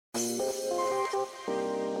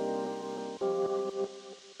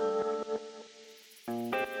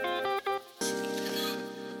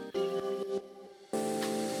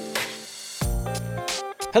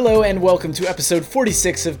Hello and welcome to episode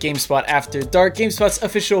 46 of GameSpot After Dark, GameSpot's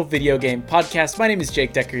official video game podcast. My name is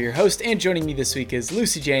Jake Decker, your host, and joining me this week is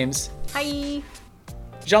Lucy James. Hi.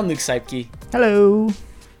 Jean-Luc Seipke. Hello.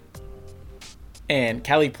 And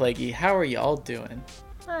Callie Plaguey. How are y'all doing?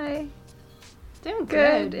 Hi. Doing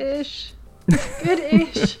Good-ish.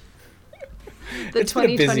 Good-ish. It's been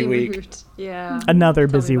a busy week. Mood. Yeah. Another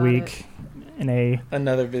busy week in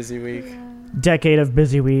Another busy week. decade of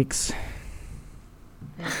busy weeks.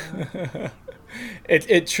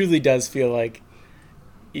 It truly does feel like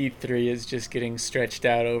E3 is just getting stretched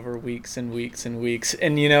out over weeks and weeks and weeks.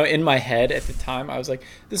 And, you know, in my head at the time, I was like,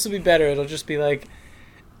 this will be better. It'll just be like,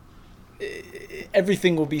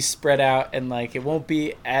 everything will be spread out and, like, it won't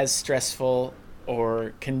be as stressful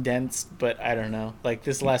or condensed. But I don't know. Like,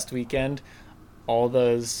 this last weekend, all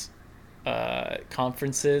those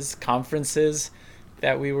conferences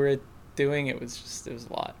that we were doing, it was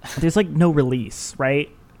a lot. There's like no release, right?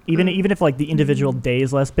 Even if like the individual day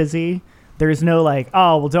is less busy, there's no like,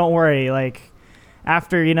 oh well, don't worry, like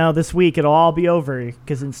after this week it'll all be over,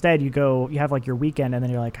 because instead you have like your weekend and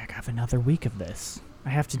then you're like, I have another week of this, I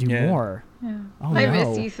have to do more. Yeah. Oh, I no.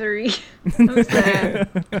 miss E3. I'm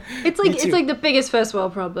sad. It's like the biggest first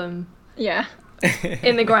world problem Yeah.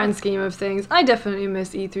 in the grand scheme of things. I definitely miss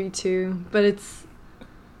E3 too, but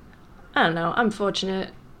I don't know, I'm fortunate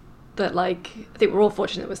that, like, I think we're all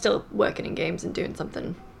fortunate we're still working in games and doing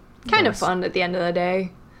something kind of fun at the end of the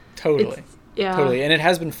day. Totally. Yeah. Totally. And it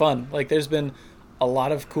has been fun. Like, there's been a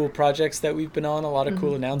lot of cool projects that we've been on, a lot of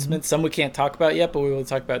cool announcements. Some we can't talk about yet, but we will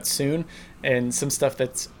talk about soon. And some stuff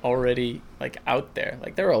that's already, like, out there.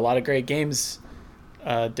 Like, there were a lot of great games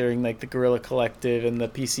during, like, the Guerrilla Collective and the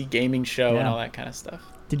PC Gaming Show and all that kind of stuff.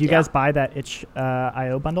 Did you guys buy that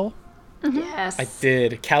itch.io bundle? Yes. I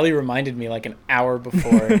did. Callie reminded me, like, an hour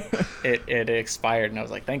before it expired, and I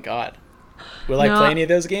was like, thank God. Will I play any of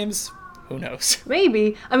those games? Who knows?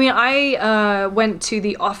 Maybe. I mean, I went to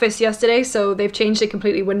the office yesterday, so they've changed it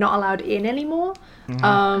completely. We're not allowed in anymore.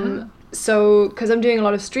 So, because I'm doing a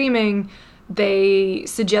lot of streaming, they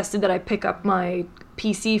suggested that I pick up my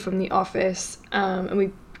PC from the office.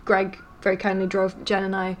 And Greg very kindly drove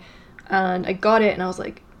Jen and I got it, and I was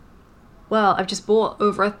like, well, I've just bought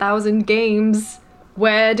over 1,000 games.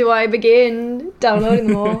 Where do I begin downloading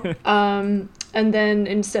them all? And then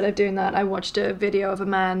instead of doing that, I watched a video of a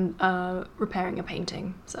man repairing a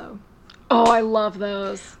painting. So, Oh, I love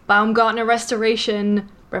those. Baumgartner Restoration,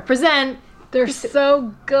 represent. They're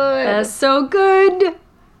so good. They're so good.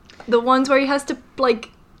 The ones where he has to,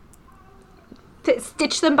 like,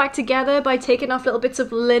 stitch them back together by taking off little bits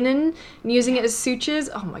of linen and using it as sutures.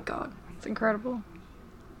 Oh my god. It's incredible.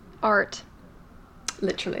 Art.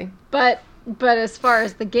 Literally. But as far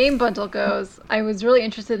as the game bundle goes, I was really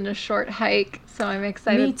interested in A Short Hike, so I'm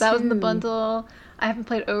excited. Me That was in the too. bundle. I haven't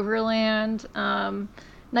played Overland. Night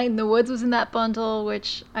in the Woods was in that bundle,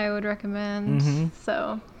 which I would recommend.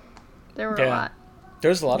 So there were a lot.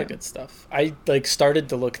 There's a lot of good stuff. I, like, started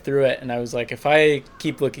to look through it, and I was like, if I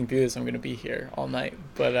keep looking through this, I'm going to be here all night.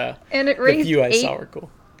 But And it the raised few I saw were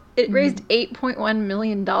cool. It raised $8.1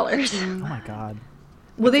 million. Oh my god.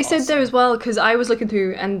 Well, they said there as well, because I was looking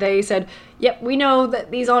through, and they said, yep, we know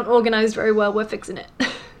that these aren't organized very well, we're fixing it.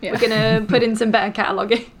 Yeah. We're going to put in some better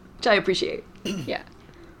cataloging, which I appreciate. Yeah.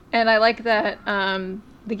 And I like that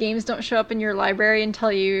the games don't show up in your library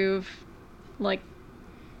until you've, like,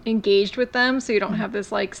 engaged with them, so you don't have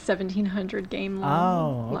this, like, 1,700 game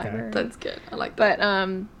long library. That's good. I like that.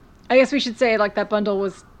 But I guess we should say, like, that bundle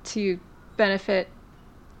was to benefit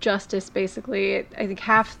justice, basically. I think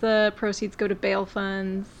half the proceeds go to bail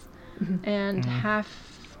funds, and half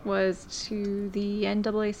was to the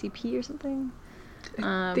NAACP or something.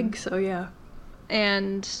 I think so, yeah.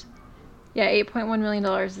 And yeah, $8.1 million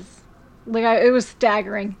is, like, it was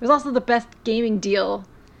staggering. It was also the best gaming deal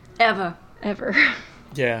Ever. ever.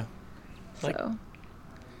 Yeah. Like, So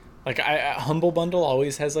Humble Bundle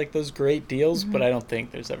always has, like, those great deals, but I don't think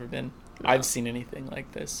there's ever been... I've seen anything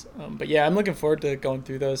like this. But yeah, I'm looking forward to going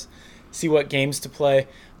through those, see what games to play.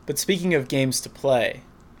 But speaking of games to play,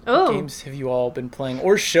 what games have you all been playing,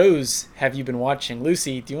 or shows have you been watching?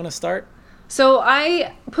 Lucy, do you want to start? So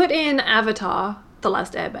I put in Avatar, The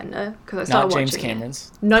Last Airbender, because I started Not James watching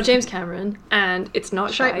Cameron's. it. Not James Cameron, and it's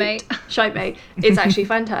not Shite Mate. Shite Mate. It's actually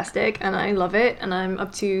fantastic, and I love it, and I'm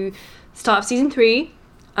up to start of season 3.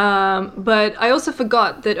 But I also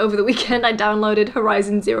forgot that over the weekend I downloaded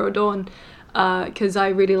Horizon Zero Dawn, because I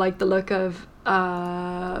really like the look of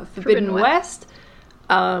Forbidden West.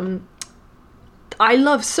 I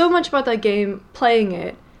love so much about that game, playing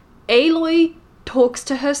it. Aloy talks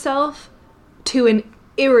to herself to an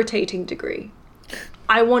irritating degree.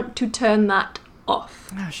 I want to turn that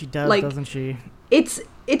off. Ah, she does, Like, doesn't she? It's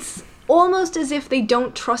almost as if they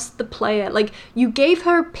don't trust the player. Like, you gave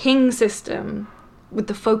her a ping system with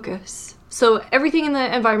the focus, so everything in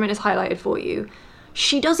the environment is highlighted for you.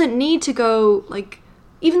 She doesn't need to go, like,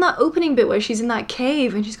 even that opening bit where she's in that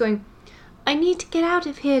cave and she's going, I need to get out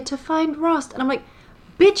of here to find Rost. And I'm like,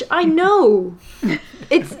 bitch, I know.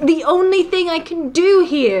 It's the only thing I can do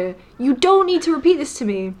here. You don't need to repeat this to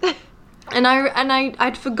me. And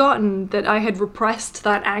I'd forgotten that I had repressed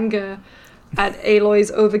that anger at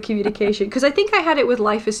Aloy's over communication, because I think I had it with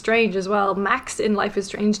Life is Strange as well. Max in Life is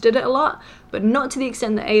Strange did it a lot, but not to the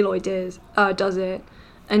extent that Aloy does it.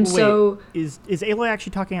 And Wait, so is Aloy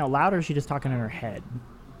actually talking out loud, or is she just talking in her head?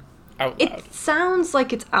 Out loud. it sounds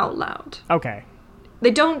like it's out loud. Okay.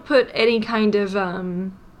 They don't put any kind of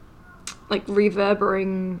like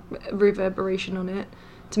reverberation on it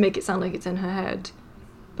to make it sound like it's in her head.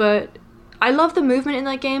 But I love the movement in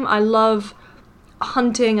that game. I love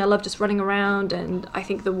hunting. I love just running around, and I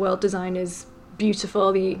think the world design is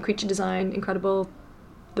beautiful. The creature design, incredible.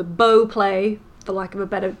 The bow play, for lack of a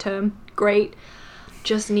better term, great.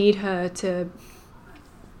 Just need her to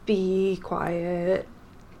be quiet.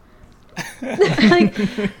 Like,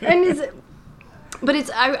 and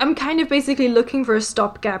I'm kind of basically looking for a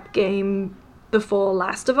stopgap game before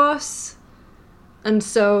Last of Us, and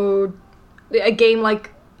so a game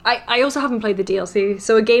like I also haven't played the DLC,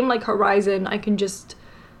 so a game like Horizon I can just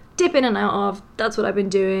dip in and out of. That's what I've been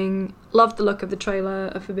doing. Love the look of the trailer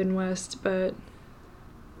of Forbidden West, but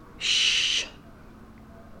shh,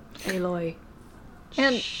 Aloy.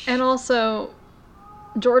 And also,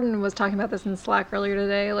 Jordan was talking about this in Slack earlier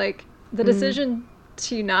today. Like, the decision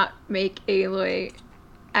to not make Aloy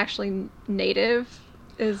actually native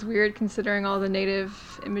is weird, considering all the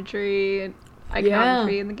native imagery and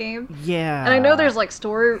iconography in the game. Yeah. And I know there's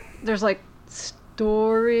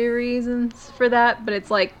story reasons for that, but it's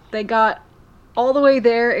like they got all the way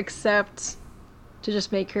there except to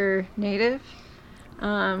just make her native,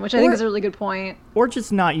 which I think is a really good point. Or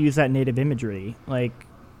just not use that native imagery. Like,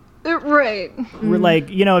 Right. we're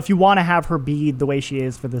like, if you want to have her be the way she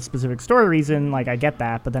is for the specific story reason, like, I get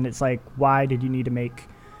that, but then it's like, why did you need to make,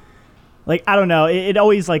 like, I don't know, it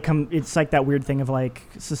always, like, it's like that weird thing of, like,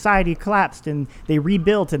 society collapsed and they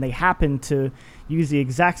rebuilt and they happened to use the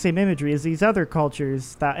exact same imagery as these other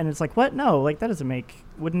cultures, and it's like, what? No, like, that doesn't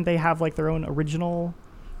wouldn't they have, like, their own original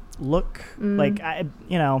look? Like, I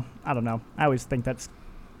don't know. I always think that's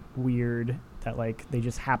weird that, like, they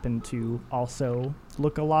just happen to also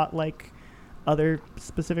look a lot like other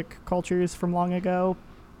specific cultures from long ago.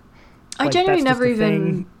 I Like, genuinely that's just never a thing.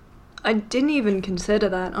 even... I didn't even consider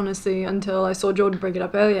that, honestly, until I saw Jordan bring it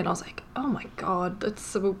up earlier, and I was like, oh my god, that's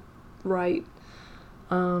so right.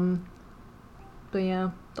 But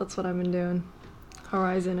yeah, that's what I've been doing.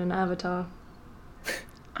 Horizon and Avatar.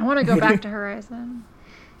 I want to go back to Horizon.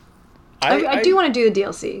 I do want to do the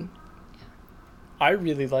DLC. I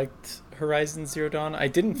really liked Horizon Zero Dawn. I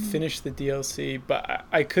didn't finish the DLC, but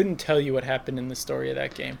I couldn't tell you what happened in the story of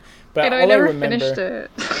that game. But And I never finished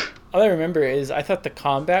it. all I remember is I thought the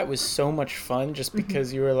combat was so much fun just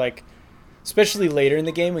because you were like, especially later in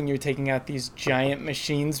the game when you were taking out these giant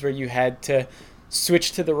machines where you had to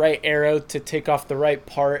switch to the right arrow to take off the right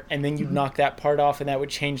part, and then you'd knock that part off and that would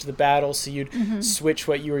change the battle, so you'd switch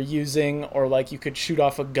what you were using, or like you could shoot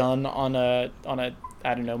off a gun on a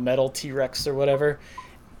I don't know, metal T-Rex or whatever,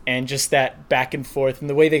 and just that back and forth and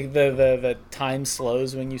the way the time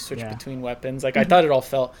slows when you switch between weapons. Like I thought it all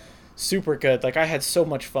felt super good. Like I had so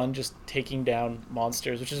much fun just taking down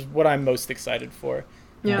monsters, which is what I'm most excited for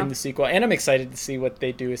in the sequel. And I'm excited to see what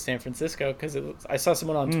they do with San Francisco, because I saw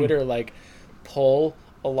someone on Twitter like pull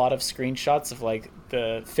a lot of screenshots of like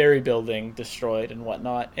the ferry building destroyed and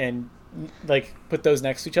whatnot, and like put those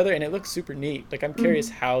next to each other, and it looks super neat. Like I'm curious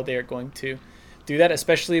how they're going to do that,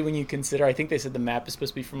 especially when you consider, I think they said the map is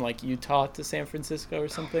supposed to be from like Utah to San Francisco or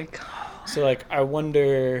something. So like I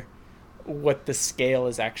wonder what the scale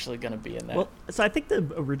is actually going to be in that. Well, so I think the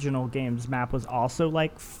original game's map was also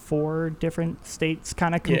like 4 different states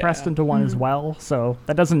kind of compressed into one as well. So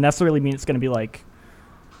that doesn't necessarily mean it's going to be like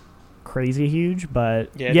crazy huge,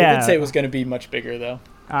 but they did say it was going to be much bigger though.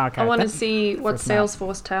 Okay. I want to see what first map.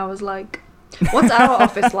 Salesforce Tower's like. What's our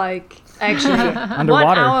office like, actually? What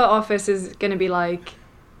Underwater. our office is going to be like.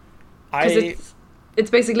 Because it's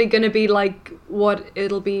basically going to be like what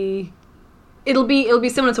it'll be. It'll be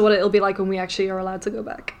similar to what it'll be like when we actually are allowed to go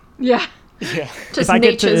back. Yeah. Yeah. Just I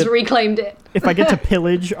get nature's to- reclaimed it. If I get to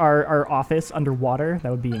pillage our office underwater,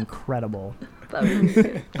 that would be incredible. That would be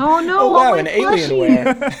good. Oh no! Oh all wow, my an plushies.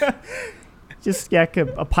 Alienware. Just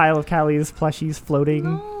a pile of Callie's plushies floating.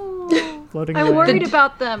 No. floating I'm away. worried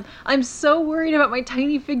about them. I'm so worried about my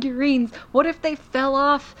tiny figurines. What if they fell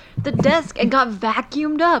off the desk and got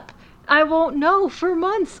vacuumed up? I won't know for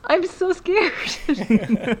months. I'm so scared.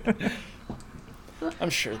 I'm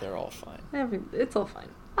sure they're all fine. It's all fine.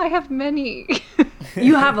 I have many.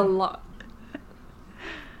 You have a lot.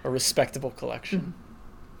 A respectable collection.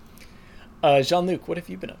 Jean-Luc, what have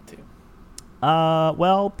you been up to?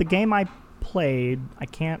 Well, the game I played, I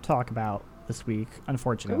can't talk about this week,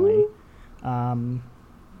 unfortunately.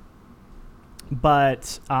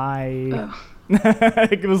 But I...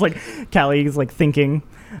 It was like Callie's like thinking.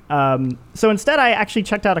 So instead, I actually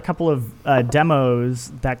checked out a couple of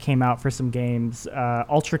demos that came out for some games.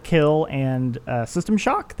 Ultra Kill and System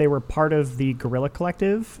Shock. They were part of the Guerrilla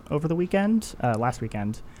Collective over the weekend, last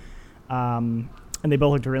weekend. And they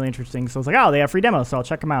both looked really interesting. So I was like, oh, they have free demos, so I'll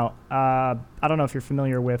check them out. I don't know if you're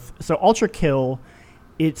familiar with... So Ultra Kill,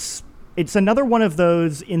 it's another one of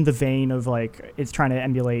those in the vein of like, it's trying to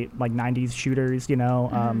emulate like 90s shooters, you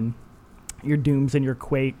know, your Dooms and your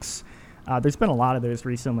Quakes. There's been a lot of those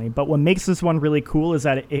recently. But what makes this one really cool is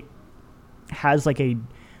that it has like a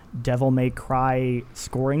Devil May Cry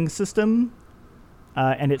scoring system.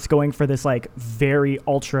 And it's going for this like very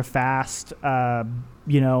ultra fast,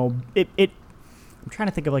 you know, I'm trying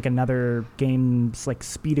to think of like another game's like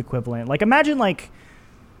speed equivalent. Like imagine like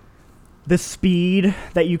the speed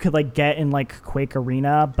that you could like get in like Quake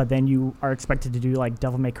Arena, but then you are expected to do like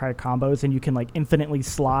Devil May Cry combos, and you can like infinitely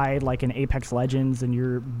slide like in Apex Legends,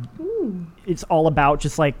 and it's all about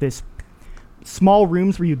just like this small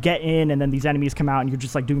rooms where you get in and then these enemies come out and you're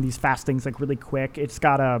just like doing these fast things like really quick. It's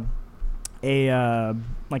got a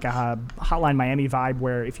Hotline Miami vibe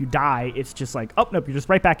where if you die, it's just like, oh nope, you're just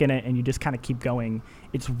right back in it and you just kind of keep going.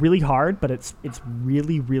 It's really hard, but it's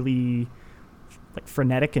really, really like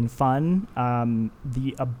frenetic and fun.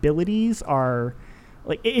 The abilities are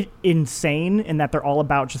like insane in that they're all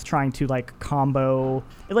about just trying to like combo,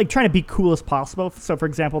 like trying to be cool as possible. So for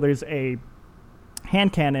example, there's a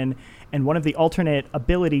hand cannon, and one of the alternate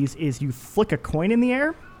abilities is you flick a coin in the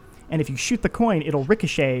air, and if you shoot the coin, it'll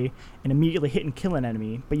ricochet and immediately hit and kill an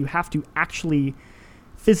enemy. But you have to actually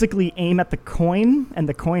physically aim at the coin, and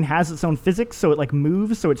the coin has its own physics, so it like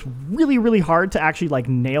moves. So it's really, really hard to actually like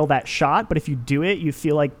nail that shot. But if you do it, you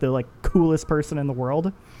feel like the like coolest person in the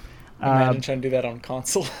world. Imagine trying to do that on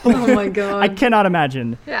console. Oh my god. I cannot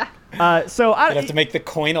imagine. Yeah. So I'd have to make the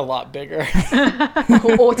coin a lot bigger.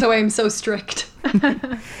 Auto aim so strict.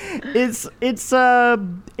 It's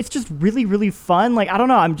just really, really fun. Like I don't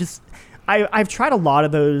know, I've tried a lot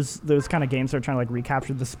of those kind of games that are trying to like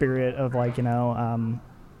recapture the spirit of like, you know,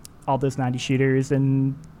 all those 90 shooters,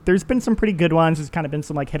 and there's been some pretty good ones. There's kind of been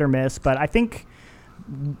some like hit or miss, but I think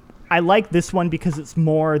I like this one because it's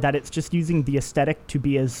more that it's just using the aesthetic to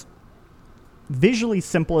be as visually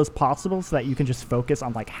simple as possible so that you can just focus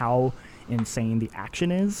on like how insane the action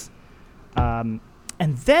is. And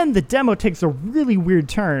then the demo takes a really weird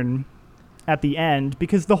turn at the end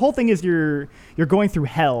because the whole thing is you're going through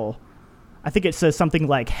hell. I think it says something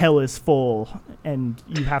like hell is full and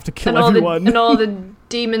you have to kill everyone. And all the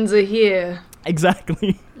demons are here.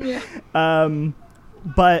 Exactly. Yeah.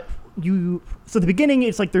 But so the beginning,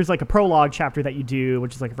 it's like there's like a prologue chapter that you do,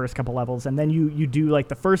 which is like the first couple levels, and then you do like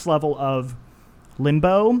the first level of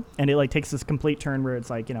Limbo, and it like takes this complete turn where it's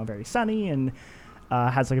like, you know, very sunny and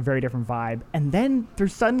has like a very different vibe, and then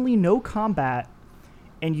there's suddenly no combat,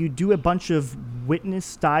 and you do a bunch of Witness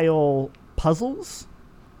style puzzles.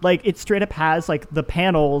 Like it straight up has like the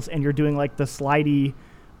panels, and you're doing like the slidey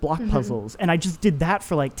block puzzles, and I just did that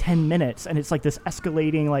for like 10 minutes, and it's like this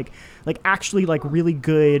escalating like actually like really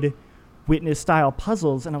good Witness style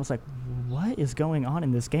puzzles, and I was like, what is going on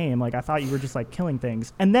in this game? Like I thought you were just like killing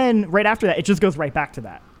things, and then right after that it just goes right back to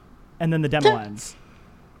that, and then the demo ends,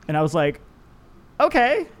 and I was like,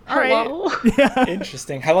 okay, all right. Yeah.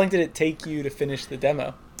 Interesting. How long did it take you to finish the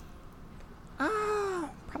demo?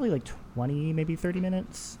 Probably like 20, maybe 30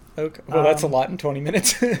 minutes. Okay, well that's a lot in 20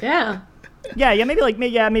 minutes. Yeah. Yeah,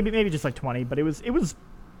 maybe just like 20, but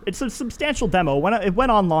it's a substantial demo. It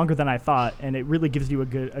went on longer than I thought, and it really gives you a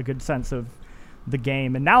good sense of the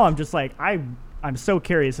game. And now I'm just like I'm so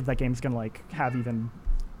curious if that game's gonna like have even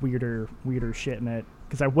weirder shit in it,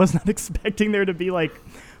 because I was not expecting there to be like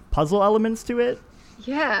puzzle elements to it.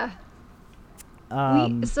 Yeah.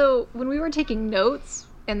 So when we were taking notes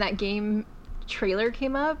and that game trailer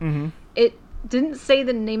came up, it didn't say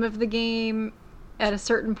the name of the game at a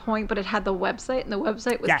certain point, but it had the website, and the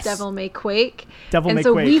website was Devil May Quake.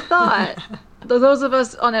 We thought, those of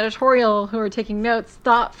us on editorial who were taking notes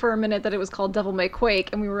thought for a minute that it was called Devil May Quake,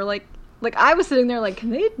 and we were like, Like, I was sitting there like,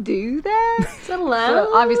 can they do that? Is that allowed?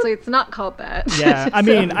 So obviously it's not called that. Yeah, I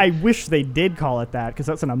mean, I wish they did call it that because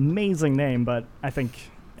that's an amazing name, but I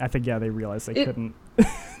think yeah, they realized they couldn't.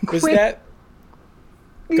 Was Quick- that?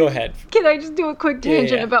 Go ahead. Can I just do a quick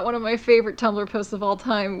tangent yeah. about one of my favorite Tumblr posts of all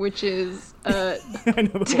time, which is I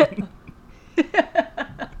know the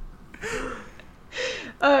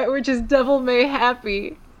one. which is Devil May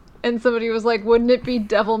Happy, and somebody was like, "Wouldn't it be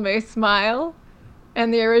Devil May Smile?"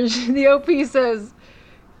 And the OP says,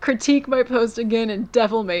 "Critique my post again and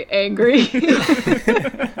Devil May Angry."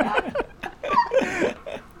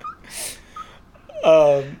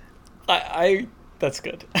 I that's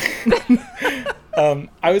good.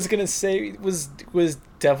 I was gonna say was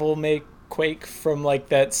Devil May Quake from like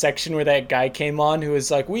that section where that guy came on who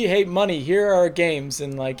was like, "We hate money. Here are our games,"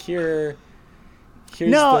 and like here's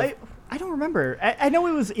No, I don't remember. I know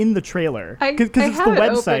it was in the trailer I because it's the have it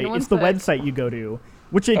open, website. one It's the sec. website you go to,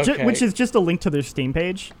 which is just a link to their Steam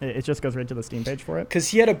page. It just goes right to the Steam page for it. Because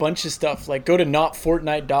he had a bunch of stuff like go to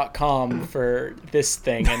notfortnite.com for this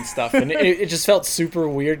thing and stuff, and it just felt super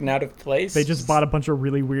weird and out of place. They just bought a bunch of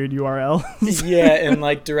really weird URLs. Yeah, and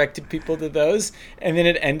like directed people to those, and then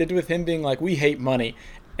it ended with him being like, "We hate money,"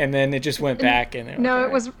 and then it just went back and No,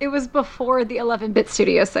 it was before the 11-bit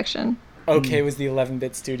studio section. okay. It was the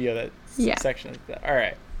 11-bit studio that Yeah. section of that. All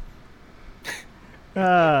right.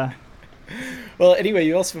 Well, anyway,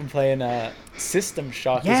 you've also been playing System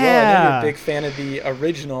Shock as well. I know Yeah. you're a big fan of the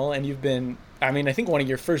original, and you've been. I mean, I think one of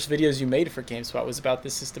your first videos you made for GameSpot was about the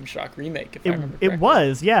System Shock remake. If I remember correctly. It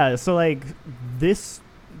was, yeah. So like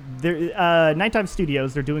Nighttime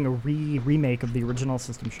Studios, they're doing a remake of the original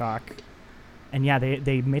System Shock, and yeah,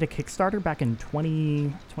 they made a Kickstarter back in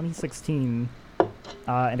 2016,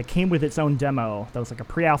 and it came with its own demo. That was like a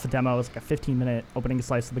pre-alpha demo. It was like a 15-minute opening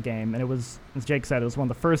slice of the game, and it was, as Jake said, it was one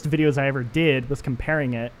of the first videos I ever did was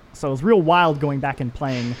comparing it. So it was real wild going back and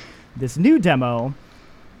playing this new demo,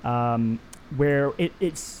 where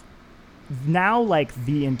it's now like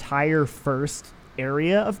the entire first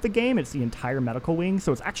area of the game. It's the entire medical wing,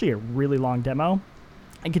 so it's actually a really long demo.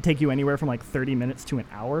 It could take you anywhere from like 30 minutes to an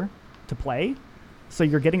hour to play. So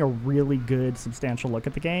you're getting a really good, substantial look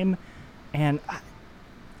at the game. And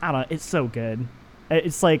I don't know, it's so good.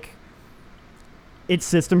 It's like, it's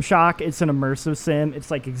System Shock. It's an immersive sim.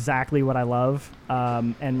 It's like exactly what I love.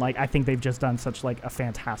 And like, I think they've just done such like a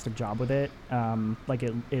fantastic job with it. Like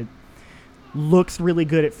it looks really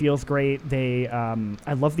good. It feels great.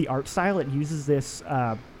 I love the art style. It uses this,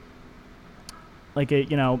 like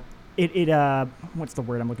what's the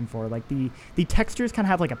word I'm looking for? Like the textures kind of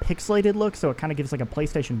have like a pixelated look, so it kind of gives like a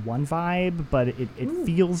PlayStation 1 vibe, but it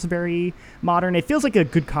feels very modern. It feels like a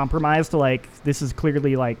good compromise to like, this is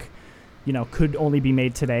clearly like, could only be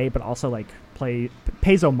made today, but also like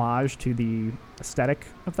pays homage to the aesthetic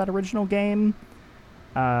of that original game.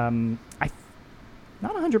 Not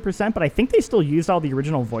 100%, but I think they still used all the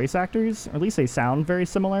original voice actors, or at least they sound very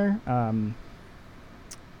similar.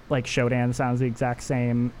 Like Shodan sounds the exact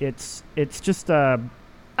same. It's just I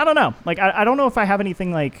don't know. Like I don't know if I have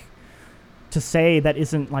anything like to say that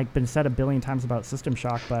isn't like been said a billion times about System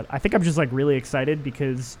Shock, but I think I'm just like really excited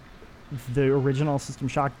because the original System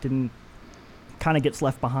Shock kind of gets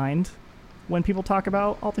left behind when people talk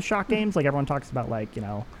about all the Shock games. Like everyone talks about like,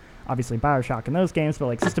 obviously BioShock and those games, but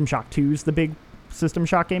like System Shock 2 is the big System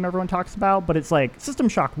Shock game everyone talks about. But it's like System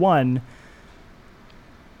Shock 1,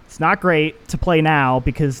 it's not great to play now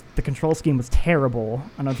because the control scheme was terrible.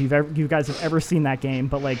 I don't know if you guys have ever seen that game,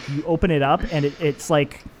 but like you open it up and it's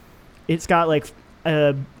like, it's got like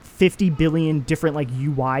 50 billion different like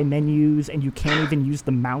UI menus, and you can't even use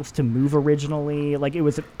the mouse to move originally. Like it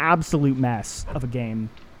was an absolute mess of a game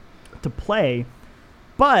to play,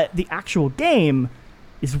 but the actual game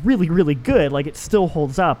is really, really good. Like it still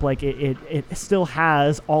holds up. Like it still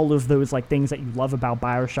has all of those like things that you love about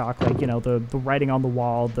BioShock, like the writing on the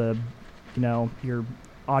wall, your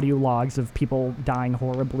audio logs of people dying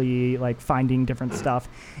horribly, like finding different stuff.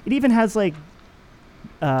 It even has like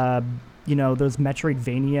those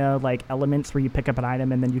Metroidvania like elements where you pick up an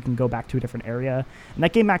item and then you can go back to a different area. And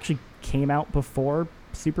that game actually came out before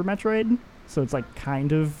Super Metroid, so it's like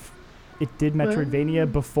it did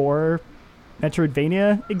Metroidvania before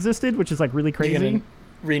Metroidvania existed, which is like really crazy. You gonna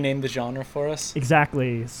rename the genre for us?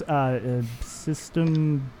 Exactly.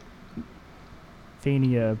 System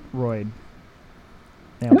Vania Roid.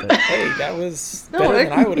 Nailed it. Hey, that was better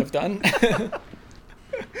than I would have done.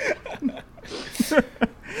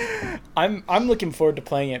 I'm looking forward to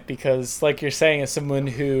playing it because, like you're saying, as someone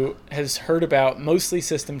who has heard about mostly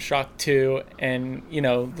System Shock 2 and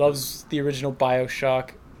loves the original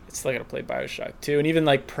BioShock, it's still gotta play BioShock 2 and even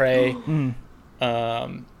like Prey.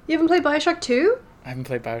 You haven't played Bioshock 2? I haven't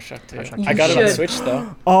played Bioshock 2. Bioshock I got it on should. Switch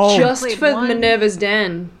though. Oh, Just Played for one. Minerva's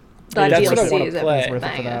Den. That That's what I DLC wanna is play. a Worth it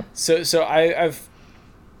for banger. that. So I've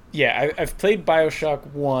played Bioshock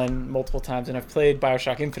 1 multiple times, and I've played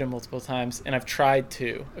Bioshock Infinite multiple times, and I've tried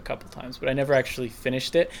 2 a couple times, but I never actually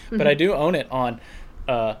finished it. But I do own it on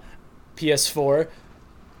PS4,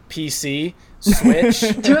 PC, Switch.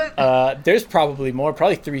 There's probably more,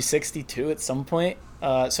 probably 360 too at some point.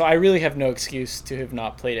 So I really have no excuse to have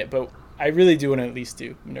not played it, but I really do want to at least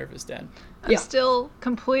do Minerva's Den. I'm still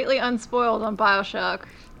completely unspoiled on Bioshock.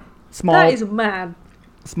 small That is mad.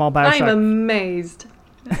 small I'm Bioshock amazed.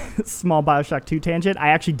 small Bioshock 2 tangent. I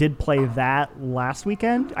actually did play that last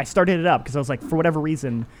weekend. I started it up because I was like, for whatever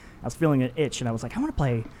reason, I was feeling an itch, and I was like, I want to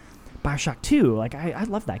play Bioshock 2. Like, I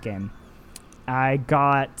love that game. I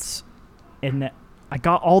got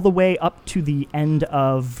all the way up to the end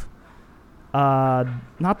of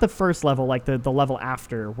not the first level, like the level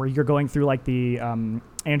after, where you're going through like the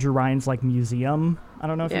Andrew Ryan's like museum. I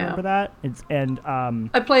don't know if you remember that.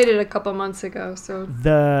 I played it a couple months ago, so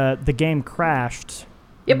The game crashed.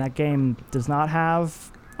 Yep. And that game does not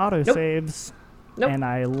have autosaves. Nope. And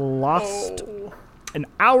I lost an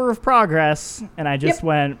hour of progress, and I just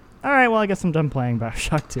went, all right, well, I guess I'm done playing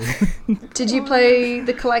Bioshock 2. Did you play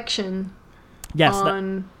the collection Yes,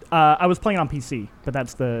 on I was playing it on PC, but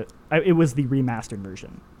it was the remastered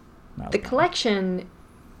version. the collection?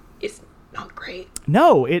 Is not great.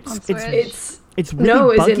 No, On it's Switch? it's really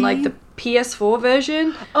No, buggy. as in like the PS4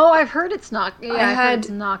 version. Oh, I've heard it's not. Yeah, I I've had- heard it's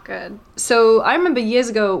not good. So I remember years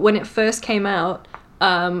ago when it first came out,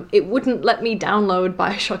 it wouldn't let me download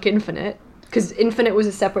Bioshock Infinite because Infinite was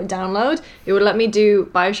a separate download. It would let me do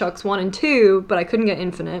Bioshocks 1 and 2, but I couldn't get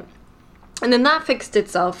Infinite. And then that fixed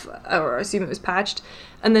itself, or I assume it was patched.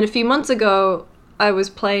 And then a few months ago, I was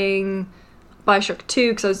playing Bioshock 2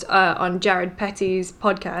 because I was on Jared Petty's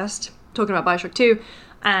podcast talking about Bioshock 2,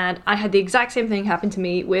 and I had the exact same thing happen to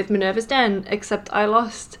me with Minerva's Den, except I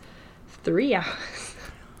lost 3 hours.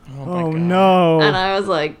 Oh, my Oh God. no. And I was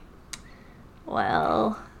like,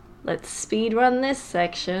 well, let's speed run this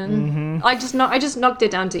section. I just knocked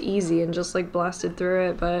it down to easy and just like blasted through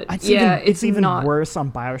it. But It's even not worse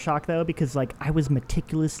on Bioshock though, because like I was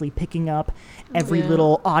meticulously picking up every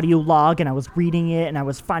little audio log, and I was reading it, and I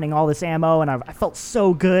was finding all this ammo, and I felt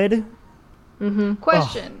so good.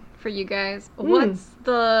 Question for you guys. What's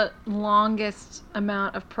the longest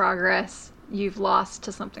amount of progress you've lost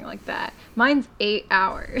to something like that? Mine's 8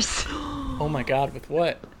 hours. Oh my God, with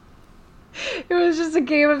what? It was just a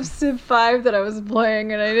game of Civ 5 that I was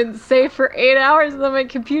playing, and I didn't save for 8 hours, and then my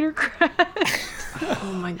computer crashed.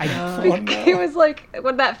 Oh my god! Oh, no. It was like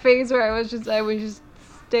when that phase where I would just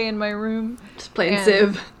stay in my room, Just playing and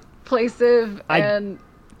Civ. play Civ, I- and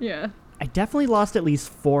yeah. I definitely lost at least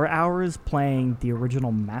 4 hours playing the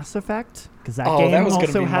original Mass Effect, because that Oh, game that was gonna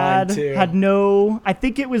also be mine, had too. had no. I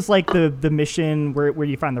think it was like the mission where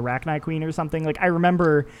you find the Rachni Queen or something. Like I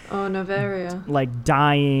remember Oh, Novaria. like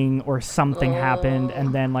dying or something happened,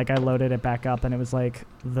 and then like I loaded it back up, and it was like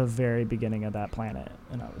the very beginning of that planet,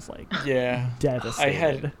 and I was like Yeah.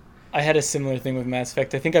 devastated. I had a similar thing with Mass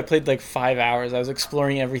Effect. I think I played like 5 hours. I was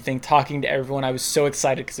exploring everything, talking to everyone. I was so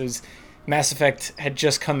excited because it was Mass Effect had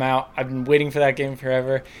just come out. I've been waiting for that game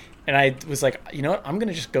forever. And I was like, you know what? I'm going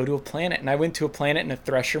to just go to a planet. And I went to a planet, and a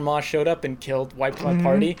Thresher Maw showed up and wiped my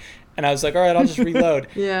party. And I was like, all right, I'll just reload.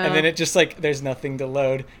 Yeah. And then it just like, there's nothing to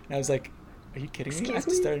load. And I was like, are you kidding me? I have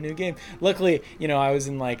to start a new game. Luckily, I was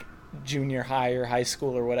in like junior high or high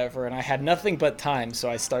school or whatever, and I had nothing but time.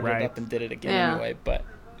 So I started Right. up and did it again Yeah. anyway. But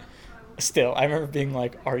still, I remember being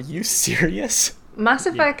like, are you serious? Mass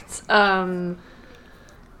Effect,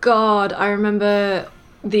 God, I remember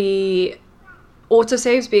the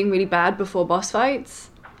autosaves being really bad before boss fights.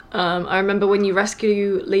 I remember when you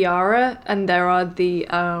rescue Liara and there's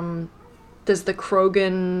the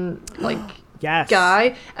Krogan, like, Yes.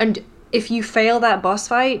 guy, and if you fail that boss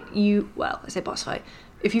fight,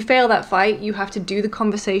 if you fail that fight, you have to do the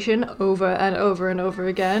conversation over and over and over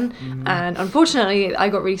again. And unfortunately, I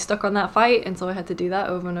got really stuck on that fight, and so I had to do that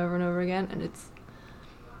over and over and over again. And it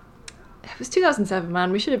was 2007,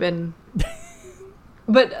 man. We should have been.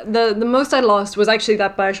 But the most I lost was actually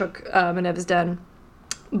that Bioshock Minerva's Den,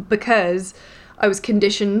 because I was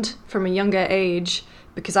conditioned from a younger age,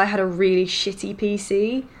 because I had a really shitty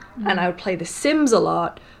PC, and I would play The Sims a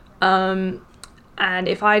lot. And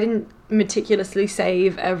if I didn't meticulously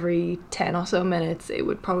save every 10 or so minutes, it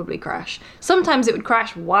would probably crash. Sometimes it would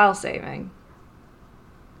crash while saving.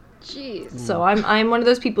 Jeez. So I'm one of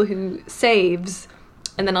those people who saves,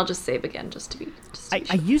 and then I'll just save again just to be I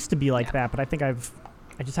sure. used to be like that, but I think I've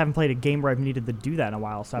I just haven't played a game where I've needed to do that in a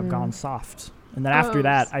while, so I've gone soft. And then after Oh.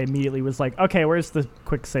 that, I immediately was like, okay, where's the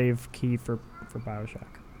quick save key for Bioshock?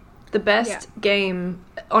 The best game,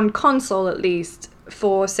 on console at least,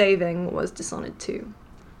 for saving was Dishonored 2.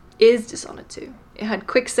 Is Dishonored 2. It had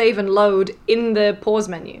quick save and load in the pause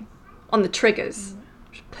menu on the triggers.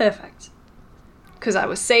 Perfect. Because I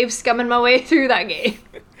was save scumming my way through that game.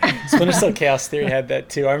 Splinter Cell Chaos Theory had that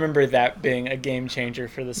too. I remember that being a game changer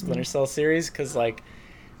for the Splinter Cell series, because like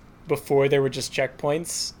before there were just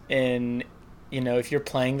checkpoints, and if you're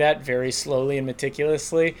playing that very slowly and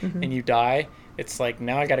meticulously and you die, it's like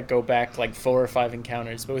now I got to go back like 4 or 5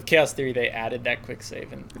 encounters. But with Chaos Theory they added that quick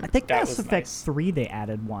save, and I think that Mass was Effect nice. 3 they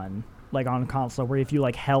added one, like on console, where if you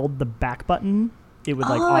like held the back button, it would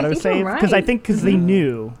like Oh, I think auto-save. you're Because I right. think they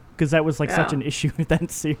knew, because that was like such Yeah. an issue with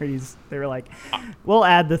that series. They were like, we'll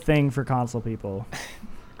add the thing for console people.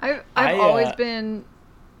 I've I, always been.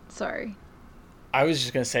 Sorry. I was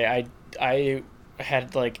just gonna say I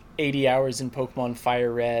had like 80 hours in Pokemon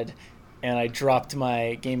Fire Red, and I dropped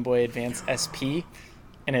my Game Boy Advance SP,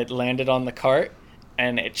 and it landed on the cart,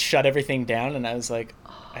 and it shut everything down, and I was like,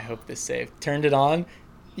 I hope this saved. Turned it on,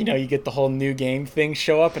 you get the whole new game thing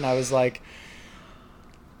show up, and I was like,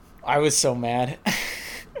 I was so mad.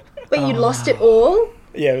 But you lost it all?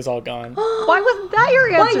 Yeah, it was all gone. Why wasn't that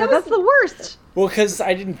your answer? that was- That's the worst. Well, because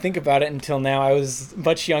I didn't think about it until now. I was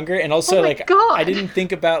much younger, and also Oh my like God. I didn't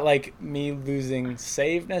think about like me losing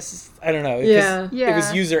save. I don't know. 'Cause Yeah. It was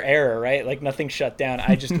Yeah. user error, right? Like nothing shut down.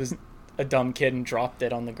 I just was a dumb kid and dropped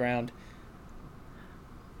it on the ground.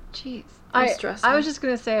 Jeez. That's I stressful. was just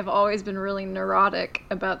going to say I've always been really neurotic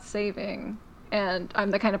about saving. And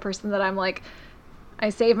I'm the kind of person that I'm like, I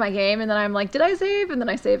save my game and then I'm like, did I save? And then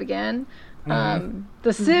I save again.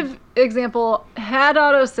 The Civ example had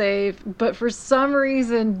autosave, but for some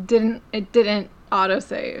reason didn't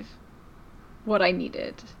autosave what I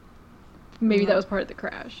needed. Maybe that was part of the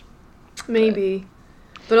crash. Maybe.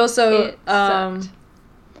 But also, It sucked.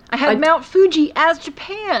 I had I- Mount Fuji as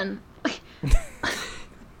Japan.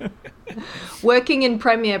 working in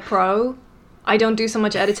Premiere Pro, I don't do so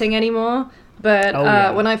much editing anymore. But Oh,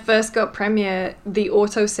 yeah. when I first got Premiere, the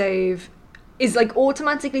autosave is like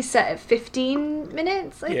automatically set at 15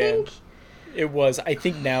 minutes, I Yeah. think. It was. I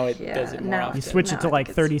think now it Yeah, does it more now- often. You switch No, it to I like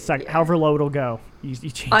think it's- 30 seconds, yeah. however low it'll go. You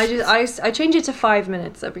change I change it to 5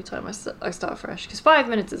 minutes every time I start fresh, because 5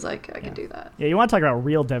 minutes is like, I can do that. Yeah, you want to talk about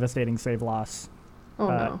real devastating save loss. Oh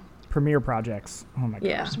no. Premiere projects. Oh my god.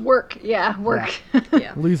 Yeah. Just work. Yeah, work.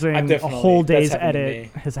 Yeah. Losing I've a definitely- whole that's day's happened to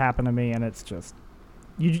edit me. has happened to me, and it's just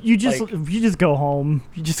you just Like- you just go home.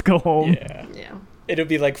 You just go home. Yeah. Yeah. It'll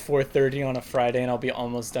be like 4:30 on a Friday, and I'll be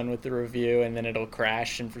almost done with the review, and then it'll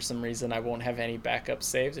crash, and for some reason I won't have any backup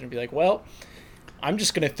saves, and it'll be like, well, I'm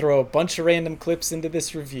just gonna throw a bunch of random clips into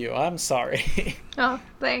this review. I'm sorry. Oh,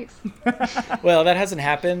 thanks. Well, that hasn't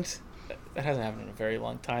happened. That hasn't happened in a very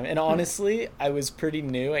long time. And honestly, I was pretty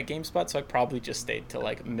new at GameSpot, so I probably just stayed till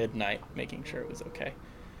like midnight, making sure it was okay,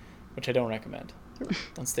 which I don't recommend.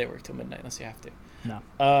 Don't stay at work till midnight unless you have to.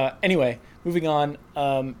 No. Anyway, moving on.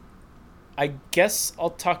 I guess I'll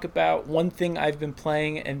talk about one thing I've been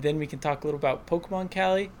playing, and then we can talk a little about Pokemon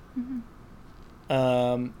Callie.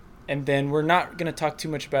 And then we're not going to talk too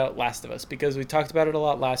much about Last of Us, because we talked about it a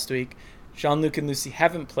lot last week. Jean-Luc and Lucy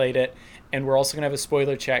haven't played it, and we're also going to have a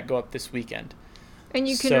spoiler chat go up this weekend. And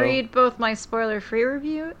you can So- read both my spoiler-free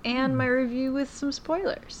review and my review with some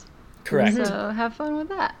spoilers. Correct. So have fun with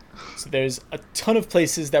that. So there's a ton of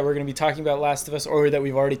places that we're going to be talking about Last of Us, or that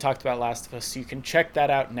we've already talked about Last of Us, so you can check that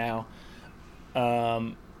out now.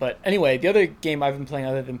 But anyway, the other game I've been playing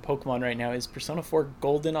other than Pokemon right now is Persona 4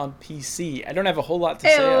 Golden on PC. I don't have a whole lot to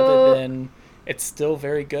say other than it's still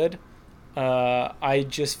very good. I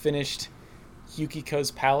just finished Yukiko's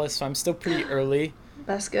Palace, so I'm still pretty early.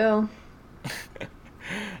 Best girl.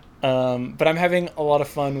 But I'm having a lot of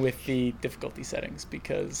fun with the difficulty settings,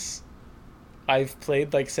 because I've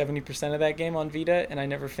played like 70% of that game on Vita and I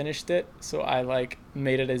never finished it, so I like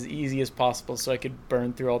made it as easy as possible so I could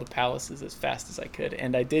burn through all the palaces as fast as I could.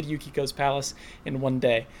 And I did Yukiko's Palace in one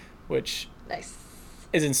day, which Nice.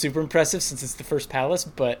 isn't super impressive since it's the first palace,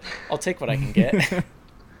 but I'll take what I can get.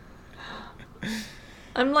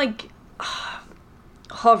 I'm like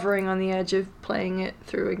hovering on the edge of playing it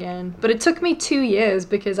through again. But it took me 2 years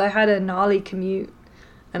because I had a gnarly commute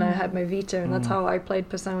and I had my Vita, and that's how I played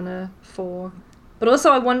Persona 4. But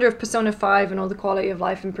also I wonder if Persona 5 and all the quality of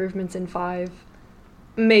life improvements in 5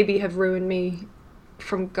 maybe have ruined me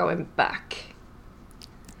from going back.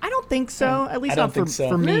 I don't think so. At least I don't not for, think so.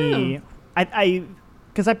 for me. No.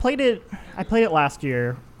 Because I played it last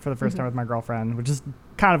year for the first time with my girlfriend, which is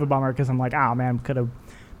kind of a bummer because I'm like, oh man, could have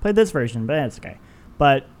played this version, but it's okay.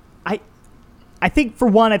 But I think for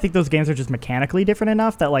one, I think those games are just mechanically different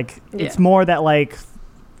enough that like it's more that like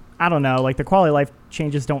I don't know, like the quality of life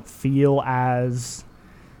changes don't feel as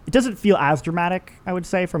it doesn't feel as dramatic, I would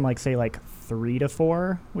say, from like say like 3 to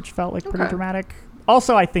 4, which felt like pretty dramatic.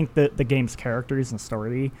 Also, I think that the game's characters and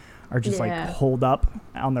story are just like hold up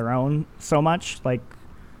on their own so much. Like,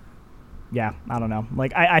 yeah, I don't know.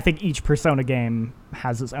 Like, I think each Persona game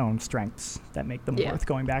has its own strengths that make them worth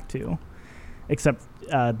going back to. Except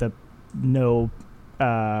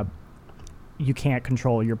you can't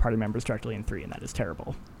control your party members directly in 3, and that is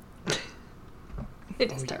terrible.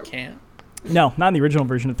 It is terrible. You can't? No, not in the original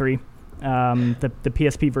version of 3. The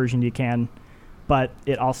PSP version you can, but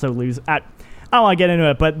it also loses. I don't want to get into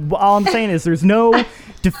it, but all I'm saying is there's no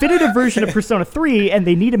definitive version of Persona 3, and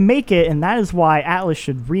they need to make it, and that is why Atlus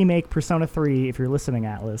should remake Persona 3. If you're listening,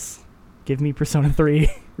 Atlus, give me Persona 3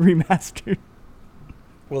 remastered.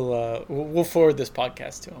 We'll forward this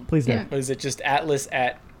podcast to him. Please do. Yeah. What is it? Just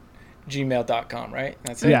atlas@gmail.com, right?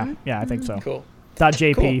 That's it? Yeah, I think so. Cool.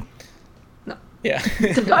 .jp. Cool. Yeah.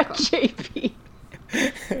 .jp.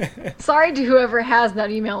 Sorry to whoever has that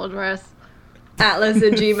email address.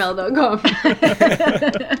 atlas@gmail.com.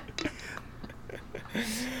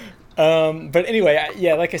 But anyway,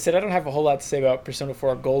 like I said, I don't have a whole lot to say about Persona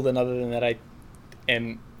 4 Golden other than that I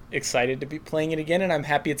am excited to be playing it again, and I'm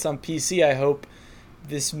happy it's on PC. I hope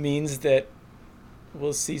this means that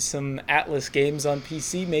we'll see some Atlus games on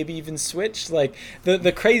PC, maybe even Switch. Like,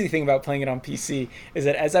 the crazy thing about playing it on PC is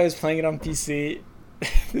that as I was playing it on PC,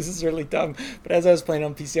 this is really dumb, but as I was playing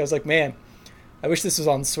on PC, I was like, man, I wish this was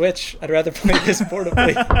on Switch. I'd rather play this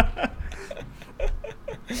portably.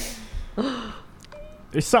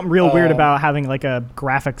 There's something real weird about having like a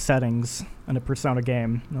graphic settings in a Persona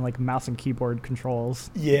game and like mouse and keyboard controls.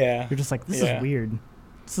 Yeah. You're just like, this is weird.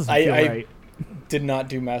 This doesn't feel right. Did not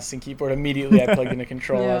do mouse and keyboard. Immediately I plugged in a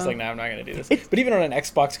controller. I was like, no, I'm not going to do this. But even on an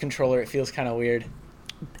Xbox controller, it feels kind of weird.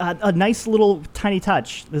 A nice little tiny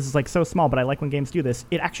touch. This is like so small, but I like when games do this.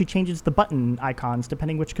 It actually changes the button icons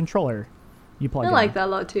depending which controller you plug in. I like that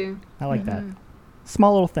a lot too. I like that.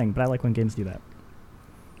 Small little thing, but I like when games do that.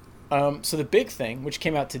 So the big thing, which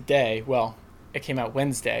came out today, well, it came out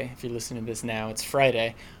Wednesday. If you're listening to this now, it's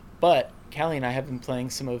Friday. But Callie and I have been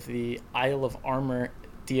playing some of the Isle of Armor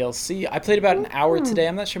DLC. I played about an hour today.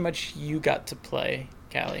 I'm not sure much you got to play,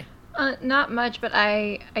 Callie. Not much, but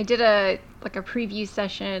I did a preview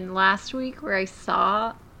session last week where I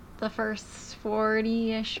saw the first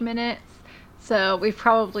 40-ish minutes. So we've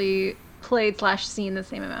probably played / seen the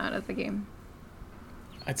same amount of the game.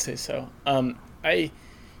 I'd say so. Right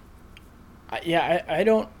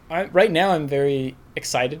now I'm very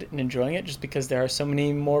excited and enjoying it just because there are so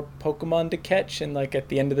many more Pokemon to catch, and like at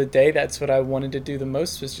the end of the day, that's what I wanted to do the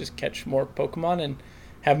most, was just catch more Pokemon and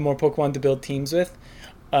have more Pokemon to build teams with.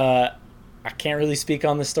 I can't really speak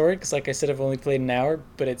on the story because, like I said, I've only played an hour,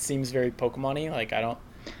 but it seems very Pokemon-y. Like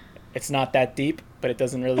it's not that deep, but it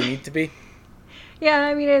doesn't really need to be. Yeah,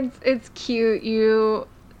 I mean, it's cute. You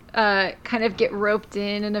kind of get roped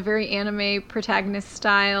in a very anime protagonist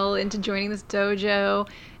style into joining this dojo,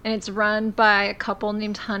 and it's run by a couple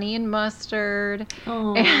named Honey and Mustard.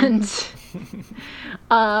 Aww.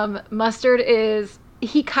 And Mustard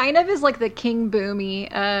he kind of is like the King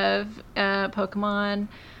Boomy of Pokemon.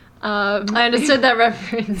 I understood that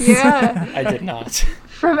reference. Yeah. I did not.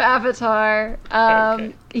 From Avatar.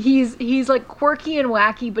 Okay. He's like quirky and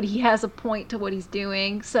wacky, but he has a point to what he's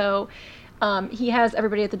doing. So he has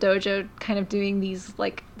everybody at the dojo kind of doing these,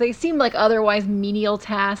 like, they seem like otherwise menial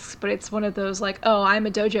tasks, but it's one of those like, oh, I'm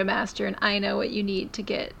a dojo master and I know what you need to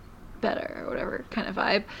get better or whatever kind of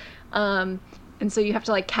vibe. And so you have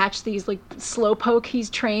to like catch these like slowpoke he's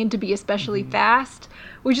trained to be especially fast,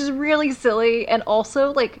 which is really silly and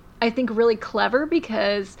also like I think really clever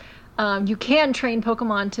because you can train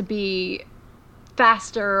Pokemon to be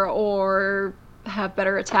faster or have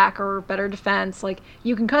better attack or better defense. Like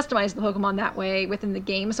you can customize the Pokemon that way within the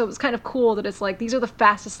game. So it was kind of cool that it's like these are the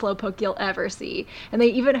fastest Slowpoke you'll ever see. And they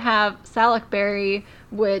even have Salak Berry,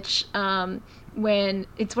 which when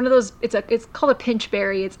it's one of those, it's called a pinch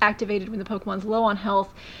berry. It's activated when the Pokemon's low on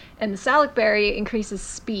health, and the Salak Berry increases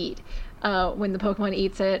speed when the Pokemon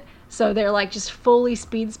eats it. So they're like just fully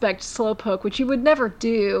speed spec Slowpoke, which you would never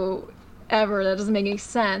do ever. That doesn't make any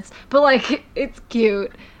sense. But like it's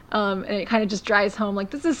cute. And it kind of just drives home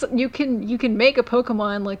like this is you can make a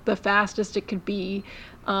Pokemon like the fastest it could be.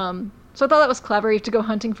 So I thought that was clever. You have to go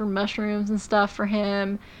hunting for mushrooms and stuff for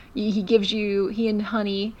him. He and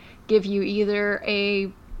Honey give you either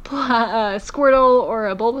a Squirtle or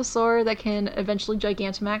a Bulbasaur that can eventually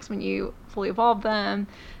Gigantamax when you fully evolve them.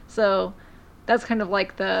 So that's kind of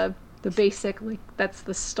like the the basic, like that's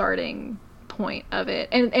the starting point of it.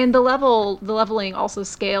 And the leveling also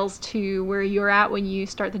scales to where you're at when you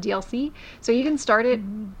start the DLC. So you can start it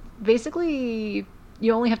basically,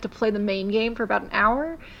 you only have to play the main game for about an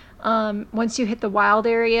hour. Once you hit the wild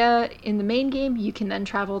area in the main game, you can then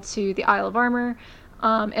travel to the Isle of Armor.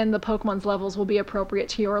 And the Pokemon's levels will be appropriate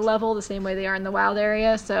to your level the same way they are in the wild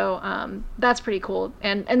area. So that's pretty cool.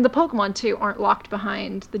 And the Pokemon, too, aren't locked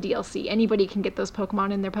behind the DLC. Anybody can get those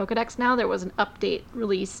Pokemon in their Pokedex now. There was an update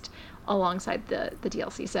released alongside the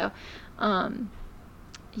DLC. So,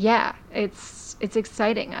 yeah, it's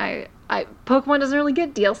exciting. Pokemon doesn't really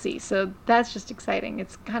get DLC, so that's just exciting.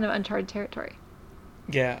 It's kind of uncharted territory.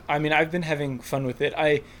 Yeah, I mean, I've been having fun with it.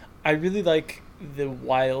 I really like the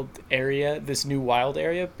wild area, this new wild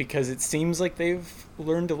area, because it seems like they've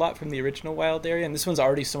learned a lot from the original wild area, and this one's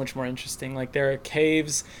already so much more interesting. Like, there are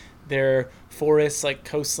caves, there are forests, like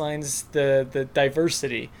coastlines. The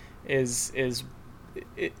diversity is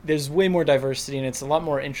there's way more diversity, and it's a lot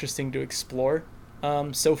more interesting to explore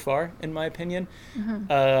so far, in my opinion.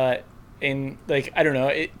 And like, I don't know,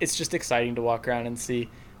 it's just exciting to walk around and see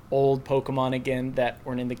old Pokemon again that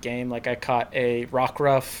weren't in the game. Like, I caught a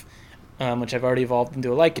Rockruff, which I've already evolved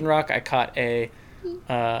into a Lycanroc. I caught a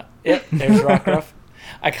there's Rockruff.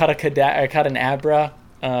 I caught an Abra,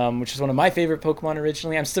 which is one of my favorite Pokemon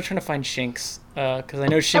originally. I'm still trying to find Shinx, because I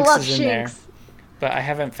know Shinx is in there, but I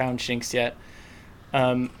haven't found Shinx yet.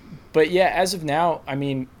 But yeah, as of now, I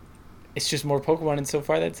mean, it's just more Pokemon, and so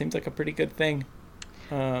far that seems like a pretty good thing.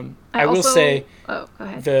 I will say, go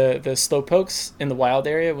ahead. The Slowpokes in the wild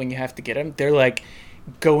area, when you have to get them, they're like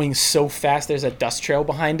going so fast. There's a dust trail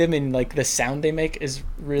behind them, and like the sound they make is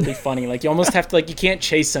really funny. Like, you almost have to, like, you can't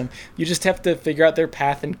chase them. You just have to figure out their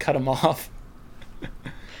path and cut them off.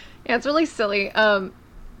 Yeah, it's really silly. I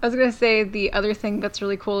was gonna say the other thing that's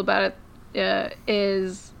really cool about it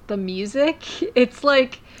is the music. It's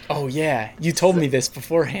like, oh yeah, you told me this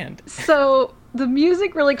beforehand. So the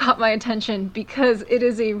music really caught my attention because it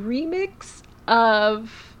is a remix of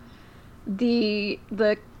the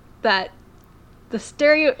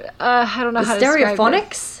stereo. I don't know how to describe it.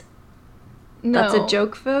 Stereophonics? No, that's a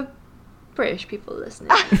joke for British people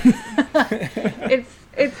listening.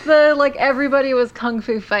 it's the, like, everybody was kung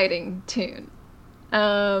fu fighting tune.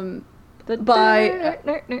 By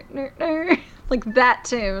like that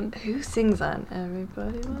tune. Who sings that?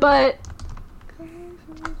 Everybody. But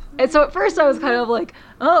and so at first I was kind of like,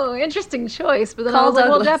 oh, interesting choice. But then I was like,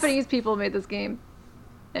 well, Japanese people made this game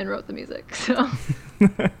and wrote the music, so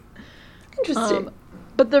interesting.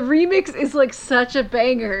 But the remix is like such a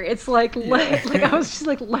banger. It's like, I was just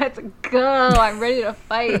like, let's go. I'm ready to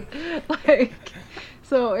fight. Like,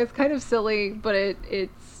 so it's kind of silly, but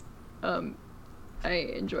it's I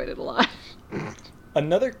enjoyed it a lot.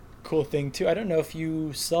 Another cool thing too, I don't know if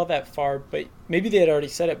you saw that far, but maybe they had already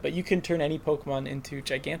said it, but you can turn any Pokemon into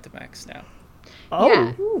Gigantamax now. Oh,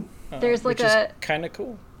 yeah. There's like which is kind of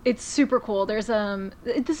cool. It's super cool. There's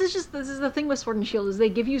this is the thing with Sword and Shield, is they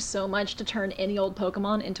give you so much to turn any old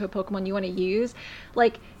Pokemon into a Pokemon you want to use.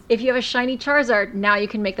 Like, if you have a shiny Charizard, now you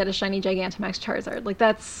can make that a shiny Gigantamax Charizard. Like,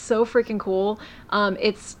 that's so freaking cool.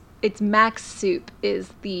 It's Max Soup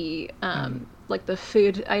is the like the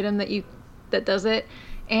food item that does it.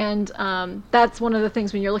 And that's one of the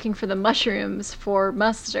things when you're looking for the mushrooms for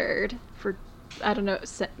Mustard, for, I don't know,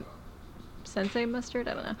 Sensei Mustard?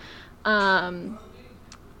 I don't know.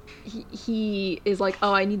 He is like,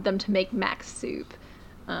 oh, I need them to make Max Soup.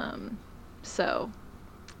 So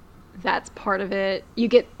that's part of it. You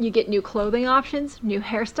get new clothing options, new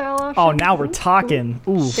hairstyle options. Oh, now we're talking.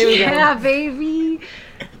 Ooh. Yeah, baby.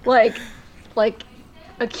 Like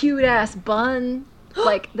a cute ass bun.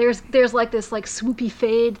 Like there's like this like swoopy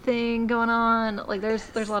fade thing going on. Like there's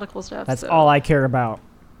a lot of cool stuff. That's all I care about.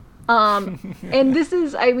 And this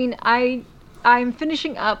is, I mean, I'm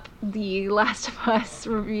finishing up the Last of Us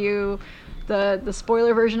review, the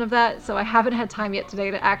spoiler version of that, so I haven't had time yet today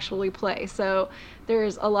to actually play. So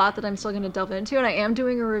there's a lot that I'm still going to delve into, and I am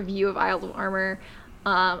doing a review of Isle of Armor.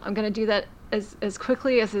 I'm going to do that as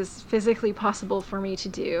quickly as is physically possible for me to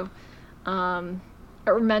do.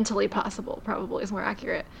 Or mentally possible, probably is more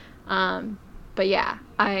accurate. But yeah,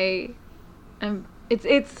 I mean,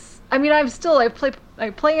 I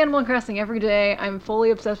play Animal Crossing every day. I'm fully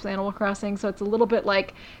obsessed with Animal Crossing, so it's a little bit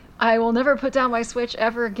like I will never put down my Switch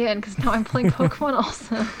ever again because now I'm playing Pokemon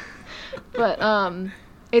also. But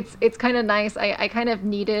it's kind of nice. I kind of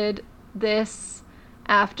needed this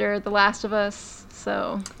after The Last of Us,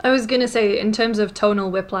 so. I was gonna say, in terms of tonal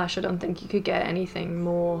whiplash, I don't think you could get anything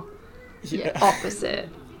more opposite.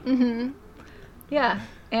 Mm-hmm. Yeah,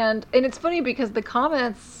 and it's funny because the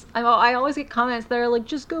comments, I always get comments that are like,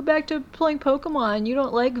 just go back to playing Pokemon. You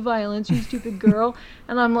don't like violence, you stupid girl.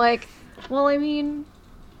 And I'm like, well, I mean,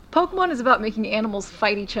 Pokemon is about making animals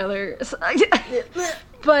fight each other.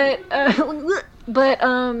 but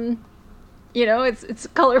you know, it's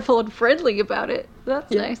colorful and friendly about it.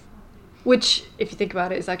 That's nice. Which, if you think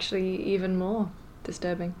about it, is actually even more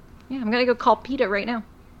disturbing. Yeah, I'm gonna go call PETA right now.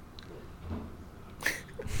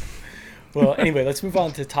 Well, anyway, let's move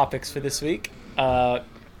on to topics for this week. The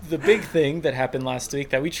big thing that happened last week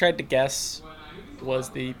that we tried to guess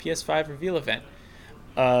was the PS5 reveal event.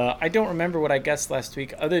 I don't remember what I guessed last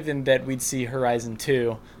week, other than that we'd see Horizon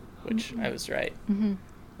 2, which I was right. Mm-hmm.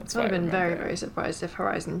 That's I would why have been very, remember. very surprised if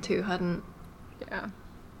Horizon 2 hadn't.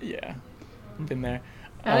 Yeah, been there.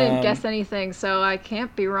 I didn't guess anything, so I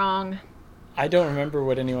can't be wrong. I don't remember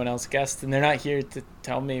what anyone else guessed, and they're not here to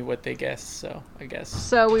tell me what they guessed, so I guess.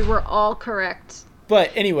 So we were all correct.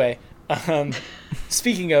 But anyway,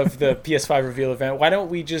 speaking of the PS5 reveal event, why don't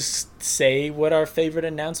we just say what our favorite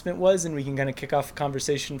announcement was, and we can kind of kick off a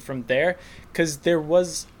conversation from there, because there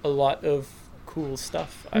was a lot of cool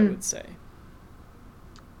stuff, I would say.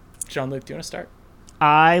 Jean-Luc, do you want to start?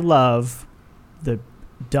 I love the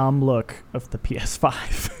dumb look of the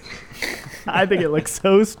PS5. I think it looks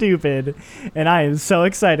so stupid, and I am so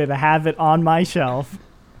excited to have it on my shelf.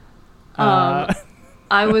 I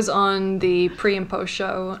was on the pre and post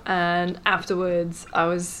show, and afterwards I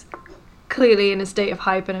was clearly in a state of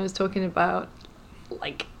hype, and I was talking about,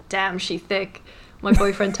 like, damn, she thick. My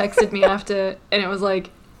boyfriend texted me after, and it was like,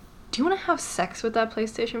 do you want to have sex with that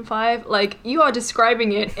PlayStation 5? Like, you are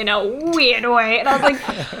describing it in a weird way. And I was like,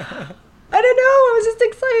 I don't know, I was just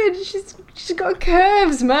excited. She's got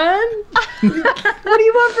curves, man. What do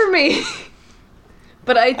you want from me?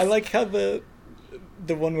 But I like how the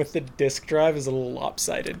one with the disc drive is a little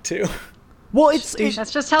lopsided too. Well,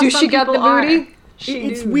 That's just how Dude, some she got people the are. booty.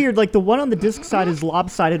 it's weird. Like, the one on the disc side is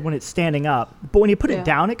lopsided when it's standing up, but when you put it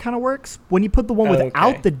down, it kind of works. When you put the one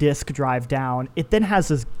without the disc drive down, it then has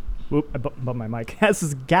this. Whoop, I bumped my mic. Has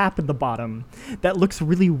this gap in the bottom that looks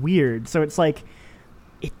really weird. So it's like,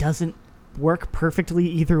 it doesn't work perfectly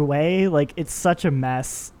either way. Like, it's such a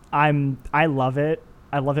mess. I love it.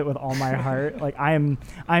 I love it with all my heart. Like, I'm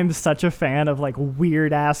such a fan of, like,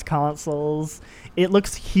 weird ass consoles. It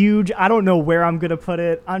looks huge. I don't know where I'm gonna put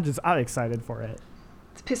it. I'm excited for it.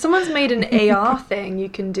 Someone's made an AR thing you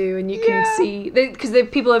can do, and you can see, because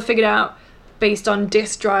people have figured out, based on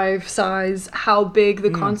disk drive size, how big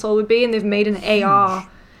the console would be, and they've made an AR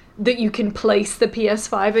that you can place the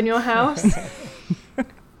PS5 in your house.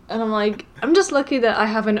 And I'm like, I'm just lucky that I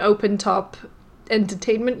have an open top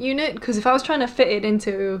entertainment unit, because if I was trying to fit it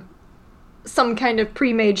into some kind of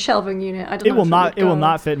pre-made shelving unit, I don't know. It will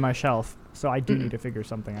not fit in my shelf, so I do need to figure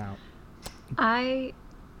something out.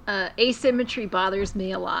 Asymmetry bothers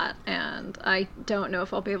me a lot, and I don't know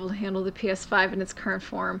if I'll be able to handle the PS5 in its current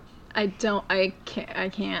form. I can't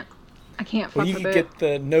fuck Well, you with could it. get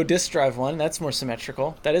the no disc drive one. That's more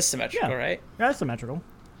symmetrical. That is symmetrical, right? That's symmetrical.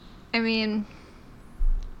 I mean,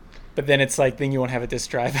 But then it's like, then you won't have a disc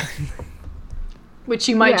drive. Which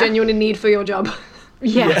you might genuinely need for your job.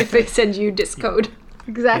 yeah. If they send you disk code.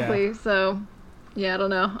 Exactly. Yeah. So, yeah, I don't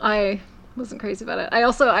know. I wasn't crazy about it. I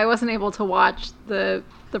wasn't able to watch the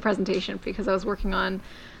presentation because I was working on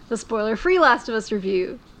the spoiler-free Last of Us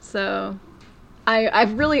review. So, I've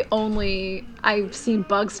seen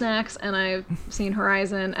Bugsnax and I've seen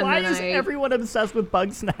Horizon. And Why then is everyone obsessed with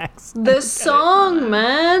Bugsnax? The song,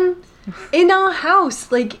 man. In our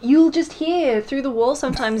house, like, you'll just hear through the wall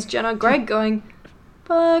sometimes Jenna Greg going,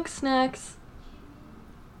 Bugsnax.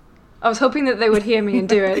 I was hoping that they would hear me and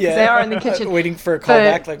do it, because they are in the kitchen. Waiting for a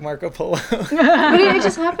callback like Marco Polo. But it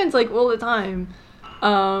just happens, like, all the time.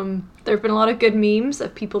 There have been a lot of good memes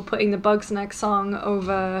of people putting the Bugsnax song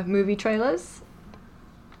over movie trailers.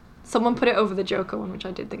 Someone put it over the Joker one, which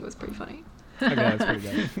I did think was pretty funny. Okay, that's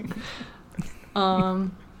pretty good.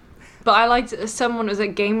 But I liked, someone was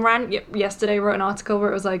at Game Rant yesterday wrote an article where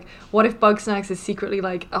it was like, what if Bugsnax is secretly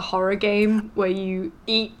like a horror game where you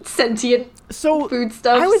eat sentient foodstuffs?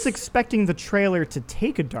 I was expecting the trailer to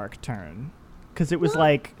take a dark turn, because it was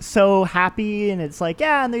like so happy, and it's like,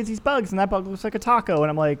 yeah, and there's these bugs, and that bug looks like a taco, and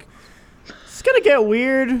I'm like, it's gonna get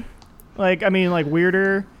weird. Like, I mean, like,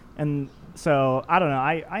 weirder. And so I don't know.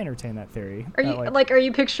 I entertain that theory. Are you are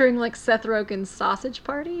you picturing like Seth Rogen's Sausage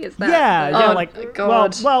Party? Is that yeah, Oh, like,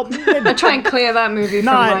 God. well, I try and clear that movie from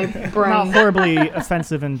my brain. not horribly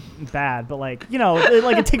offensive and bad, but like, you know,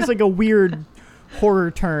 it takes like a weird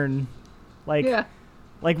horror turn, like. Yeah.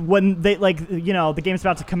 Like when they, like, you know, the game's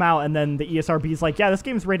about to come out, and then the ESRB is like, yeah, this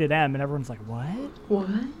game's rated M, and everyone's like, what? What?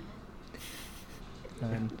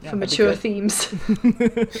 for mature themes.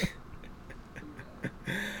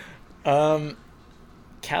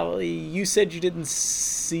 Callie, you said you didn't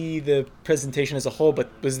see the presentation as a whole, but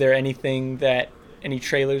was there anything any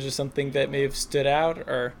trailers or something that may have stood out,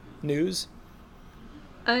 or news?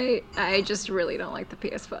 I just really don't like the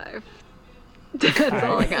PS5. That's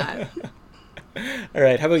all I got. All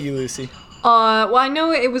right, how about you, Lucy? Well, I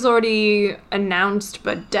know it was already announced,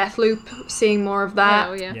 but Deathloop, seeing more of that.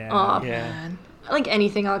 Oh, yeah. Yeah. Man. Like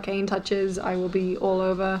anything Arcane touches, I will be all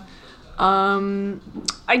over.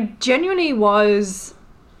 I genuinely was...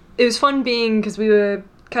 It was fun being, because we were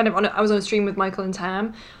kind of I was on a stream with Michael and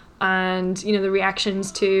Tam, and, you know, the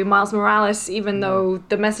reactions to Miles Morales, even though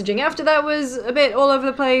the messaging after that was a bit all over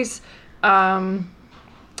the place. And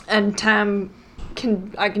Tam...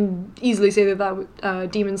 I can easily say that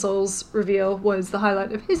Demon Souls reveal was the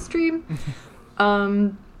highlight of his stream.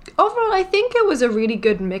 Overall, I think it was a really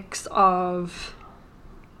good mix of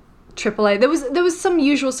AAA. There was some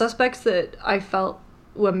usual suspects that I felt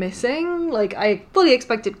were missing. Like, I fully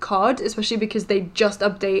expected COD, especially because they just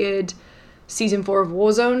updated Season 4 of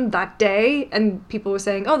Warzone that day, and people were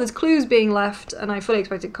saying, oh, there's clues being left, and I fully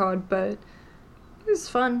expected COD, but it was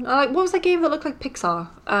fun. What was that game that looked like Pixar?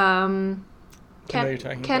 I know you're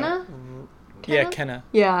talking Kenna? about. Yeah, Kenna.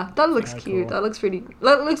 Yeah, that looks cute. Cool. That looks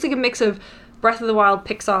looks like a mix of Breath of the Wild,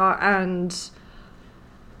 Pixar, and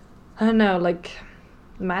I don't know, like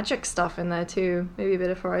magic stuff in there too. Maybe a bit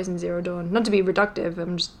of Horizon Zero Dawn. Not to be reductive,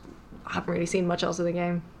 I haven't really seen much else of the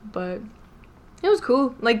game, but it was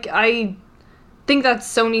cool. Like, I think that's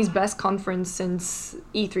Sony's best conference since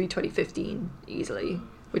E3 2015, easily,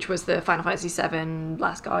 which was the Final Fantasy VII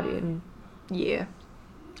Last Guardian year.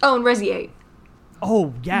 Oh, and Resi 8.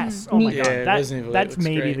 Oh yes! Oh my Yeah, god, Resident Evil 8 that's looks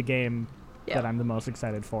maybe great. the game Yeah. that I'm the most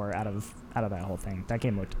excited for out of that whole thing. That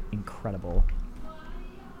game looked incredible.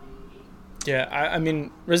 Yeah, I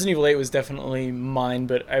mean, Resident Evil 8 was definitely mine,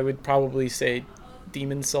 but I would probably say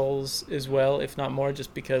Demon Souls as well, if not more,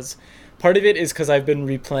 just because part of it is because I've been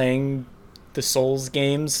replaying the Souls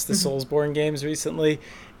games, the Soulsborne games recently,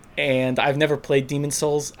 and I've never played Demon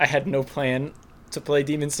Souls. I had no plan to play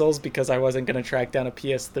Demon Souls because I wasn't going to track down a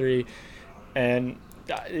PS3, and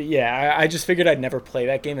yeah, I just figured I'd never play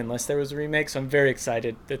that game unless there was a remake, so I'm very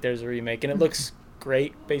excited that there's a remake, and it looks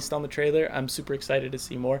great based on the trailer. I'm super excited to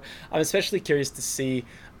see more. I'm especially curious to see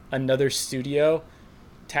another studio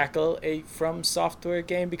tackle a From Software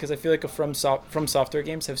game, because I feel like From Software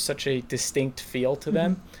games have such a distinct feel to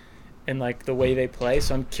them and like the way they play,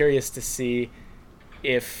 so I'm curious to see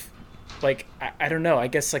if, like, I don't know, I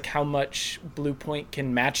guess like how much Blue Point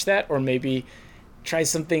can match that, or maybe try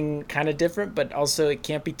something kind of different, but also it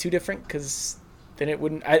can't be too different because then it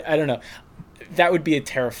wouldn't, I don't know. That would be a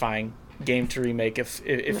terrifying game to remake if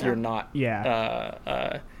you're not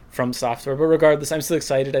From Software. But regardless, I'm still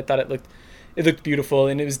excited. I thought it looked beautiful,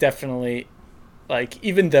 and it was definitely, like,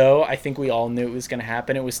 even though I think we all knew it was going to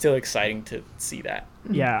happen, it was still exciting to see that.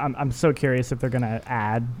 Yeah, I'm so curious if they're gonna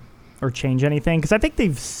add or change anything, because I think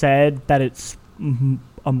they've said that it's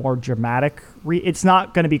a more dramatic it's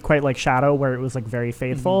not going to be quite like Shadow, where it was like very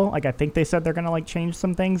faithful. Like, I think they said they're going to like change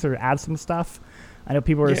some things or add some stuff. I know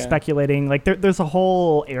people were speculating, like there's a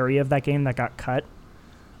whole area of that game that got cut,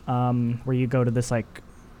 where you go to this like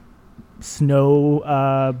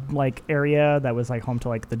snow like area that was like home to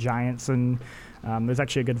like the giants, and there's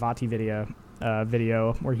actually a good Vati video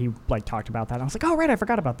where he like talked about that. And I was like, oh right, I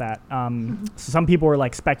forgot about that. So some people were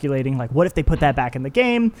like speculating, like, what if they put that back in the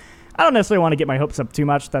game? I don't necessarily want to get my hopes up too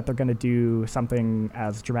much that they're going to do something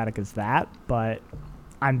as dramatic as that, but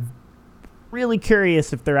I'm really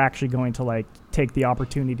curious if they're actually going to like take the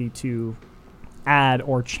opportunity to add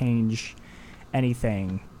or change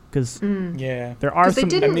anything, because there are some.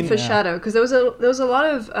 They didn't for Shadow, because there was a lot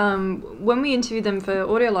of when we interviewed them for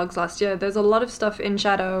audio logs last year. There's a lot of stuff in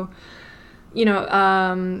Shadow. You know,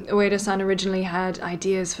 Ueda-san originally had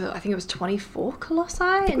ideas for, I think it was 24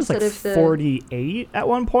 Colossi instead of the 48 at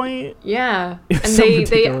one point. Yeah, It was and so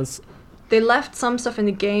ridiculous. they left some stuff in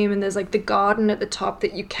the game, and there's like the garden at the top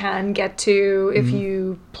that you can get to if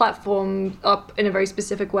you platform up in a very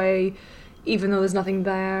specific way, even though there's nothing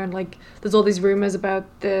there. And like, there's all these rumors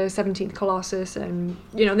about the 17th Colossus, and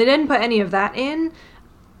you know, they didn't put any of that in.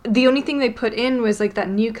 The only thing they put in was like that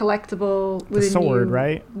new collectible with The sword, new,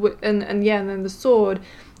 right? And then the sword,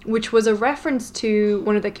 which was a reference to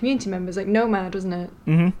one of their community members, like Nomad, wasn't it?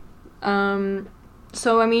 Mm-hmm.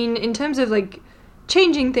 So I mean, in terms of like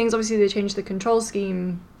changing things, obviously they changed the control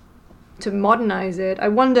scheme to modernize it. I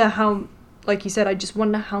wonder how, like you said, I just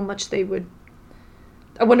wonder how much they would.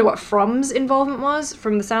 I wonder what From's involvement was,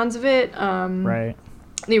 from the sounds of it. Right.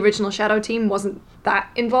 the original Shadow team wasn't that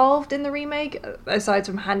involved in the remake, aside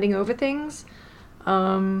from handing over things.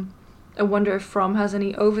 I wonder if From has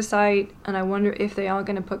any oversight, and I wonder if they are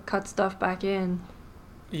going to put cut stuff back in.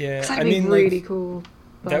 Yeah, 'Cause that'd be really cool.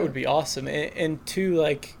 That would be awesome. And two,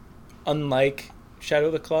 like, unlike Shadow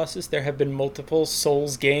of the Colossus, there have been multiple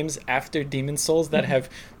Souls games after Demon Souls that have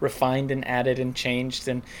refined and added and changed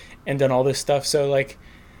and done all this stuff. So, like,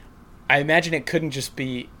 I imagine it couldn't just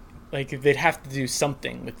be, like, they'd have to do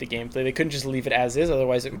something with the gameplay. They couldn't just leave it as is,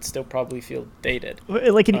 otherwise it would still probably feel dated.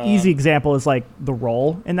 Like an easy example is like the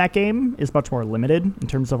roll in that game is much more limited in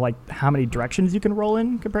terms of like how many directions you can roll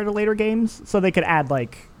in compared to later games. So they could add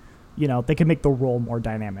like, you know, they could make the roll more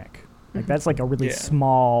dynamic. Like that's like a really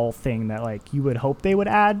small thing that like you would hope they would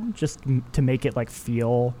add just to make it like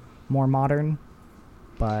feel more modern.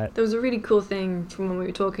 But there was a really cool thing from when we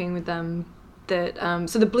were talking with them that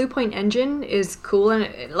so the Bluepoint engine is cool, and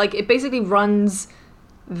it basically runs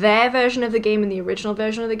their version of the game and the original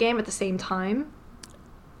version of the game at the same time.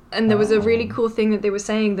 And there was a really cool thing that they were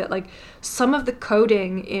saying that like some of the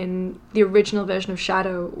coding in the original version of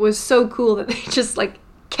Shadow was so cool that they just like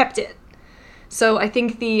kept it. So I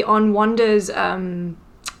think on Wanda's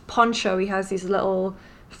poncho, he has these little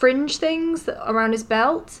fringe things around his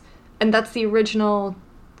belt, and that's the original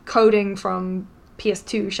coding from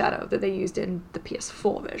PS2 Shadow that they used in the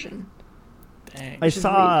PS4 version. Dang. I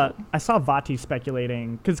saw Vati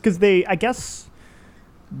speculating because they, I guess,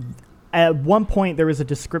 at one point there was a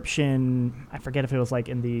description. I forget if it was like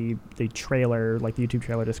in the trailer, like the YouTube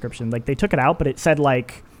trailer description. Like they took it out, but it said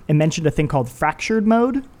like it mentioned a thing called fractured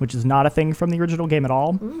mode, which is not a thing from the original game at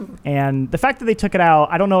all. And the fact that they took it out,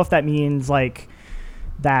 I don't know if that means like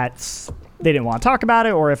that's they didn't want to talk about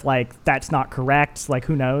it, or if like that's not correct. Like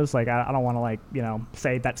who knows? Like I don't want to like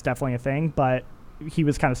say that's definitely a thing, but he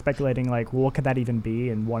was kind of speculating like, well, what could that even be?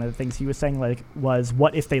 And one of the things he was saying like was,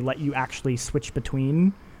 what if they let you actually switch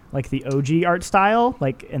between like the OG art style,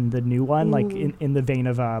 like and the new one, like in the vein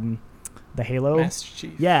of the Halo. Master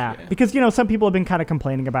Chief. Yeah, because some people have been kind of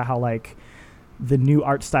complaining about how like the new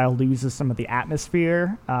art style loses some of the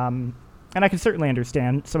atmosphere, and I can certainly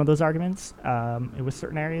understand some of those arguments with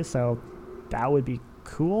certain areas. So that would be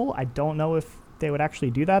cool. I don't know if they would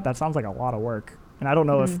actually do that. That sounds like a lot of work, and I don't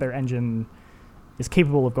know if their engine is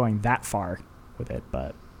capable of going that far with it,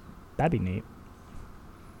 but that'd be neat.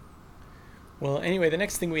 Well, anyway, the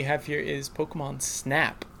next thing we have here is Pokemon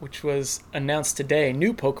Snap, which was announced today.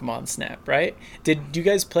 New Pokemon Snap, right? Did you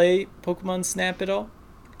guys play Pokemon Snap at all?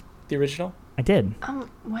 The original? I did.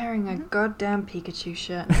 I'm wearing a goddamn Pikachu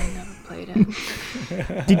shirt and I never played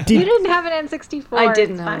it. You didn't have an N64. I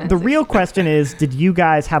didn't have The real question is, did you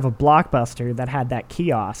guys have a Blockbuster that had that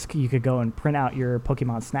kiosk you could go and print out your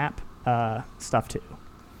Pokemon Snap stuff to?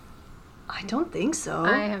 I don't think so.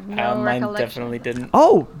 I have no mine recollection. definitely didn't.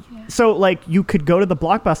 Oh, so like you could go to the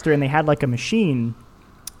Blockbuster and they had like a machine,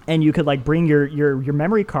 and you could like bring your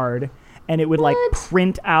memory card, and it would like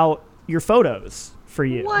print out your photos for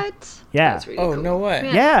you. What? Yeah. That's really Oh, cool. no way.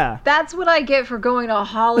 Man, Yeah. That's what I get for going to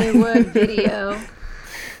Hollywood Video.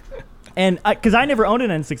 And because I never owned an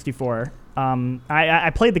N64,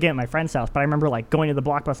 I played the game at my friend's house, but I remember like going to the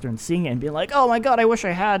Blockbuster and seeing it and being like, oh my god, I wish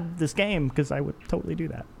I had this game, because I would totally do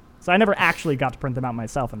that. So I never actually got to print them out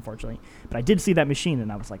myself, unfortunately. But I did see that machine,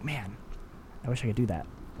 and I was like, man, I wish I could do that.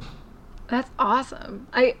 That's awesome.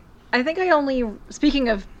 I think I only, speaking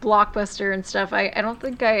of Blockbuster and stuff, I don't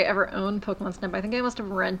think I ever owned Pokemon Snap. I think I must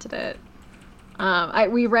have rented it.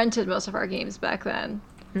 We rented most of our games back then.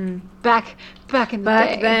 Back in the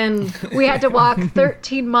day. Back then. We had to walk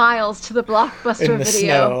 13 miles to the Blockbuster In the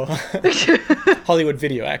Video. snow. Hollywood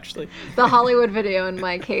Video, actually. The Hollywood Video in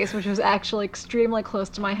my case, which was actually extremely close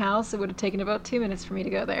to my house. It would have taken about 2 minutes for me to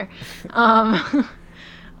go there.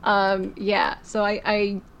 Yeah,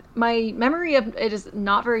 so my memory of it is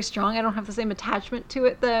not very strong. I don't have the same attachment to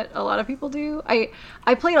it that a lot of people do. I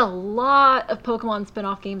played a lot of Pokemon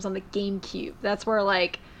spin-off games on the GameCube. That's where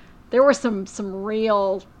like there were some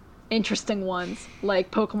real interesting ones, like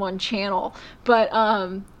Pokemon Channel. But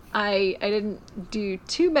I didn't do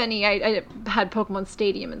too many. I had Pokemon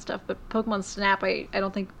Stadium and stuff, but Pokemon Snap I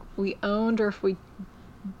don't think we owned, or if we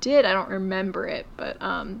did, I don't remember it. But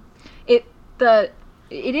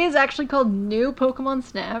it is actually called New Pokemon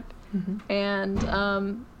Snap,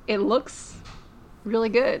 and it looks really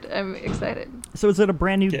good. I'm excited. So is it a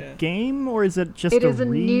brand new game, or is it just a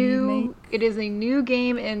remake? It is a new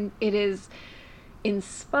game, and it is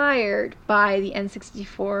inspired by the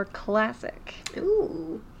N64 Classic.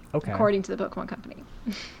 Ooh. Okay. According to the Pokemon Company.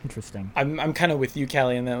 Interesting. I'm kind of with you,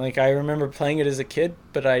 Callie, in that. Like, I remember playing it as a kid,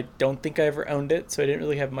 but I don't think I ever owned it, so I didn't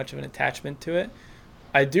really have much of an attachment to it.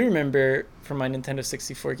 I do remember from my Nintendo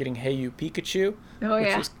 64 getting Hey You Pikachu,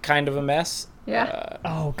 which was kind of a mess. Yeah.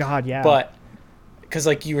 Oh God, yeah. But because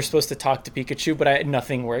like you were supposed to talk to Pikachu, but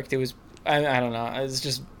nothing worked. It was I don't know. It was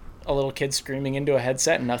just a little kid screaming into a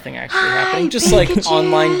headset and nothing actually happening. Just Pikachu! like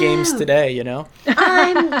online games today, you know?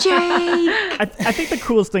 I'm Jake. I think the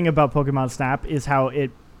coolest thing about Pokemon Snap is how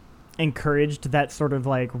it encouraged that sort of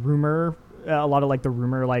like rumor, a lot of like the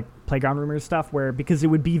rumor, like playground rumor stuff, where because it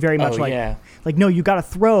would be very much like no, you got to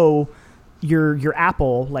throw your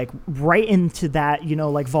apple like right into that, you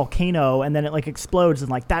know, like volcano, and then it like explodes,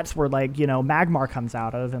 and like that's where like, you know, Magmar comes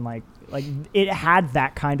out of, and like it had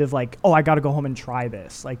that kind of like, oh, I got to go home and try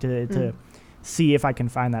this, like to see if I can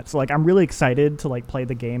find that. So like I'm really excited to like play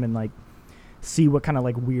the game and like see what kind of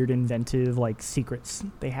like weird inventive like secrets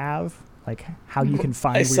they have, like how you can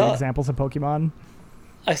find weird examples of Pokemon.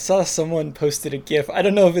 I saw someone posted a GIF. I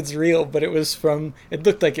don't know if it's real, but it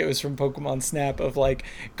looked like it was from Pokemon Snap, of like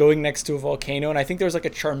going next to a volcano, and I think there was like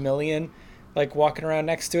a Charmeleon like walking around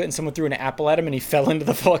next to it, and someone threw an apple at him and he fell into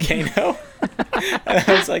the volcano. And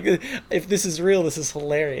I was like, if this is real, this is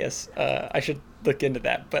hilarious. I should look into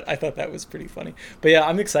that, but I thought that was pretty funny. But yeah,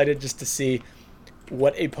 I'm excited just to see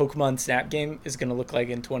what a Pokemon Snap game is going to look like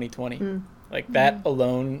in 2020. Like that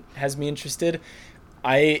alone has me interested.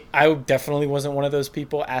 I definitely wasn't one of those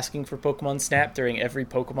people asking for Pokemon Snap during every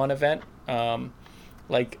Pokemon event,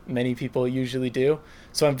 like many people usually do.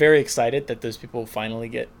 So I'm very excited that those people finally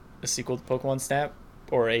get a sequel to Pokemon Snap,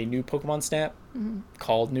 or a new Pokemon Snap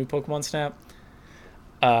called New Pokemon Snap.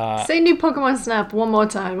 Say New Pokemon Snap one more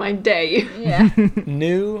time, I dare you. Yeah.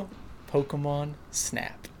 New Pokemon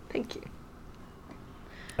Snap. Thank you.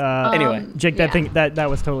 Anyway, Jake, that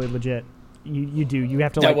was totally legit. You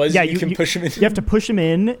have to that like was, yeah you can push him in. You have to push him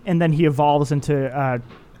in, and then he evolves into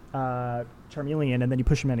Charmeleon, and then you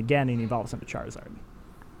push him in again, and he evolves into Charizard.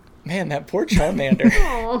 Man, that poor Charmander.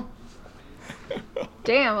 Aw.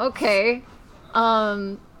 Damn. Okay.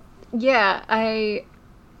 Yeah. I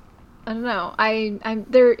don't know. I'm.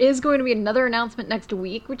 There is going to be another announcement next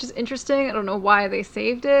week, which is interesting. I don't know why they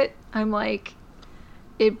saved it. I'm like,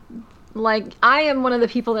 it. Like, I am one of the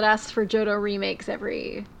people that asks for Johto remakes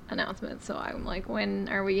every announcement, so I'm like, when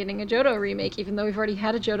are we getting a Johto remake? Even though we've already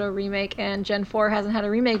had a Johto remake, and Gen 4 hasn't had a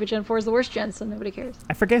remake, but Gen 4 is the worst gen, so nobody cares.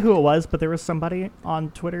 I forget who it was, but there was somebody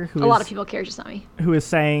on Twitter A lot of people care, just not me. who is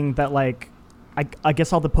saying that like I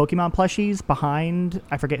guess all the Pokemon plushies behind,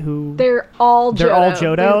 I forget who, They're all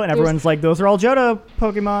Johto. and everyone's like, those are all Johto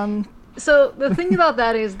Pokemon. So the thing about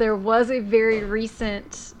that is there was a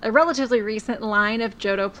relatively recent line of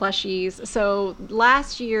Johto plushies. So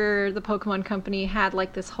last year, the Pokemon Company had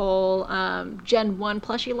like this whole Gen 1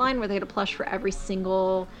 plushie line where they had a plush for every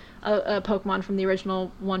single Pokemon from the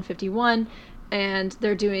original 151. And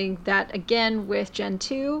they're doing that again with Gen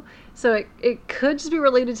 2. So it could just be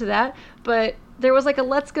related to that. But there was like a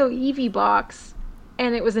Let's Go Eevee box,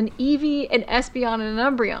 and it was an Eevee, an Espeon, and an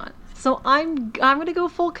Umbreon. So I'm gonna go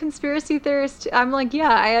full conspiracy theorist. I'm like,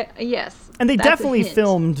 yes. And they that's definitely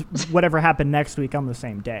filmed whatever happened next week on the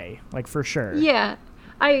same day, like for sure. Yeah,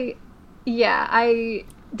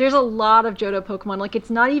 there's a lot of Johto Pokemon. Like, it's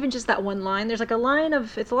not even just that one line. There's like a line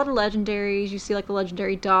of, it's a lot of legendaries. You see like the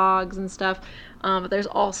legendary dogs and stuff. But there's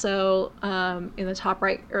also in the top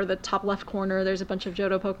right or the top left corner, there's a bunch of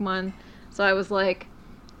Johto Pokemon. So I was like,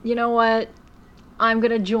 you know what? I'm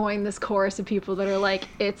going to join this chorus of people that are like,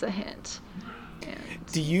 it's a hint. And,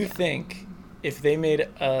 Do you think if they made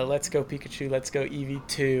a Let's Go Pikachu, Let's Go Eevee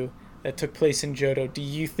 2 that took place in Johto, do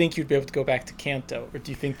you think you'd be able to go back to Kanto? Or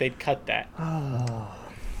do you think they'd cut that? Oh.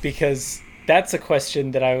 Because that's a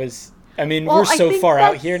question that Well, we're so far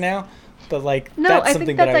out that's- here now, but like, No, that's I something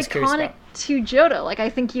think that I that's was curious iconic about. to Johto. Like, I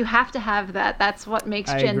think you have to have that. That's what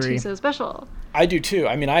makes I Gen agree. 2 so special. I do too.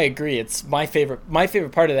 I agree. It's my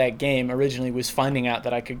favorite part of that game originally was finding out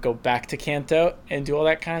that I could go back to Kanto and do all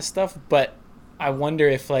that kind of stuff. But I wonder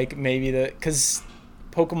if like maybe because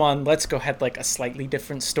Pokemon Let's Go had like a slightly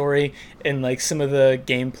different story and like some of the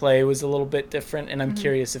gameplay was a little bit different. And I'm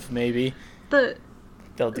curious if maybe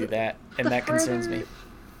they'll do that. And that concerns me.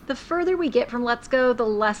 The further we get from Let's Go, the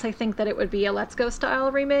less I think that it would be a Let's Go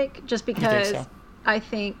style remake. Just because so? I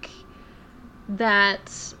think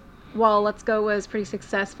that while Let's Go was pretty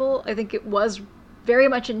successful, I think it was very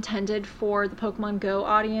much intended for the Pokemon Go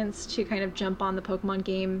audience to kind of jump on the Pokemon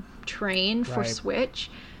game train for Right. Switch,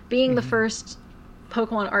 being the first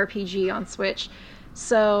Pokemon RPG on Switch.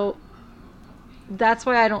 So that's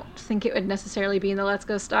why I don't think it would necessarily be in the Let's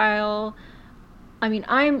Go style. I mean,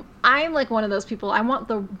 I'm like one of those people. I want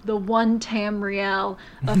the one Tamriel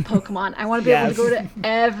of Pokemon. I want to be able to go to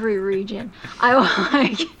every region.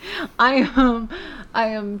 I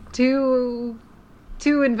am too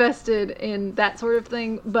too invested in that sort of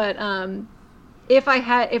thing. But if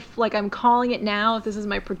I'm calling it now, if this is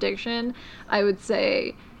my prediction, I would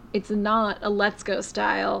say it's not a Let's Go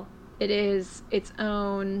style. It is its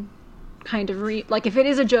own kind of like if it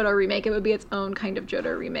is a Johto remake, it would be its own kind of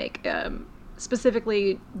Johto remake,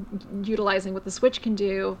 specifically utilizing what the Switch can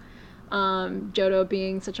do. Johto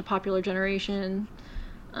being such a popular generation,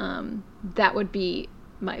 that would be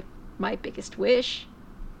my biggest wish.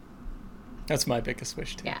 That's my biggest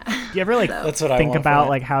wish too. Yeah. Do you ever That's what I think want about from it.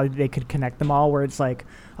 like how they could connect them all? Where it's like,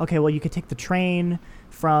 okay, well, you could take the train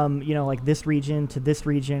from like this region to this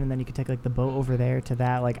region, and then you could take like the boat over there to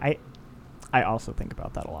that. Like I also think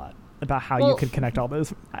about that a lot, about how you could connect all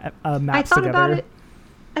those maps together.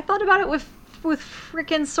 I thought about it with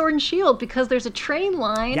frickin' Sword and Shield, because there's a train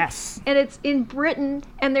line. Yes. And it's in Britain,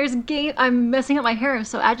 and there's I'm messing up my hair, I'm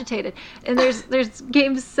so agitated. And there's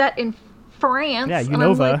games set in France. Yeah, and I'm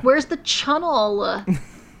Unova. like, where's the channel?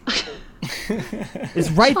 It's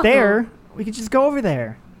right there. We could just go over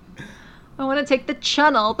there. I want to take the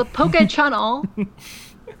channel, the Poke channel. You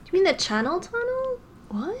mean the channel tunnel?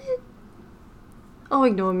 What? Oh,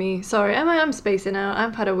 ignore me. Sorry, I'm spacing out.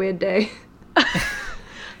 I've had a weird day.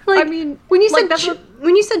 I mean, when you like, said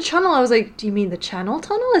when you said channel, I was like, do you mean the channel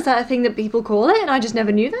tunnel? Is that a thing that people call it? And I just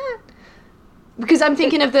never knew that. Because I'm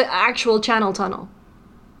thinking of the actual channel tunnel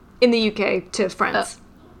in the UK to France.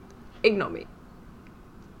 Ignore me.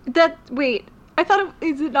 Wait, I thought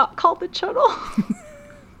is it not called the channel?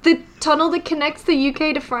 The tunnel that connects the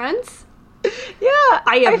UK to France? Yeah,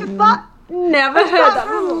 I have never heard that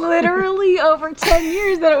for before. literally over 10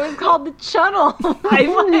 years that it was called the channel.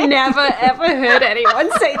 I've never ever heard anyone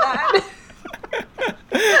say that.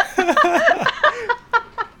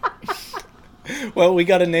 Well, we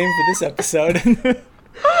got a name for this episode.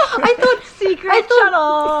 I thought Secret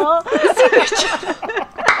channel.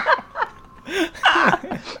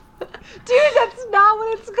 Dude, that's not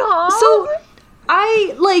what it's called. So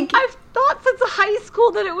I've thought since high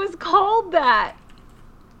school that it was called that.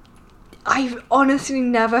 I've honestly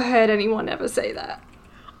never heard anyone ever say that.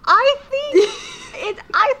 I think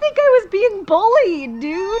I was being bullied,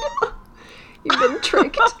 dude. You've been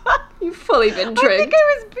tricked. You've fully been I tricked. think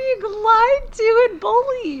I was being lied to and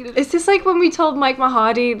bullied. Is this like when we told Mike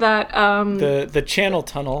Mahadi that the channel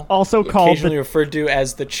tunnel, Also called occasionally referred to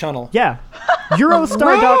as the chunnel. Yeah.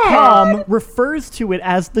 Eurostar.com refers to it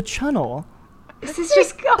as the channel. is this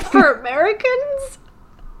just for Americans?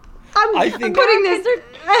 I think putting this.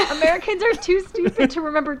 Americans are too stupid to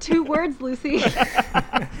remember two words, Lucy.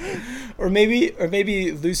 or maybe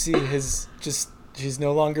Lucy she's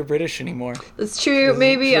no longer British anymore. That's true.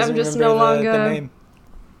 Maybe She I'm doesn't just remember no longer. the name.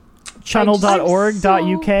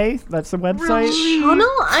 Channel.org.uk. That's the website. Channel?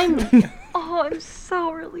 I'm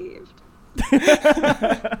so relieved.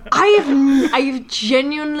 I've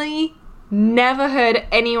genuinely never heard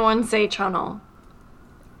anyone say channel.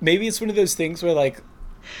 Maybe it's one of those things where like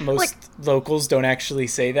most locals don't actually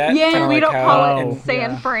say that. Yeah, Kinda We like don't how call it in-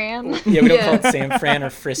 San Fran. Yeah, we don't Yeah. call it San Fran or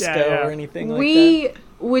Frisco Yeah. or anything like that. We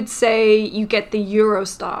would say you get the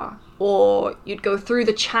Eurostar, or you'd go through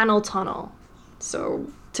the Channel Tunnel, so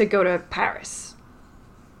to go to Paris.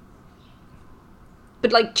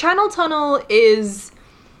 But like Channel Tunnel is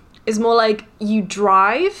more like you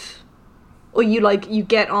drive, or you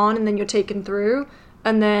get on and then you're taken through,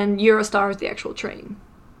 and then Eurostar is the actual train.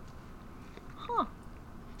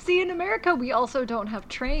 See, in America, we also don't have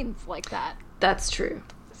trains like that. That's true.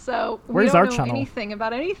 So Where's we don't our know channel? anything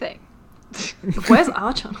about anything. Where's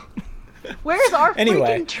our channel? Where's our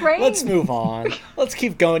Anyway, freaking train? let's move on. Let's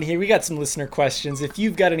keep going here. We got some listener questions. If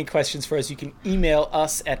you've got any questions for us, you can email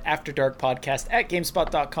us at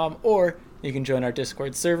afterdarkpodcast@gamespot.com, or you can join our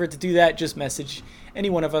Discord server. To do that, just message any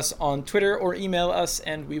one of us on Twitter or email us,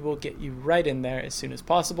 and we will get you right in there as soon as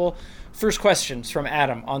possible. First question's from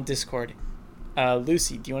Adam on Discord.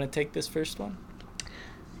 Lucy, do you want to take this first one?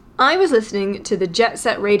 I was listening to the Jet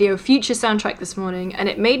Set Radio Future soundtrack this morning, and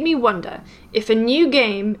it made me wonder, if a new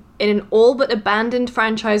game in an all but abandoned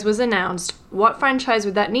franchise was announced, what franchise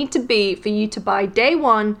would that need to be for you to buy day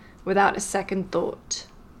one without a second thought?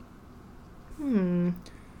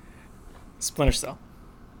 Splinter Cell.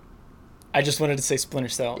 I just wanted to say Splinter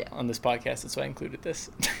Cell on this podcast. That's why I included this.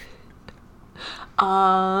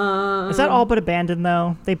 Is that all but abandoned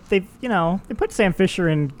though? They put Sam Fisher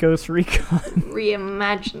in Ghost Recon.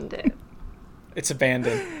 reimagined it. It's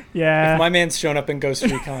abandoned. Yeah. If my man's shown up in Ghost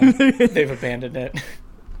Recon, they've abandoned it.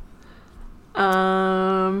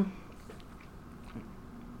 I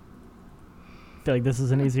feel like this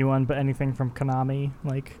is an easy one, but anything from Konami,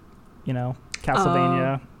 like,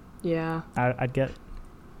 Castlevania, Yeah. I'd get.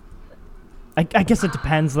 I guess it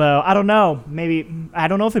depends, though. I don't know. Maybe I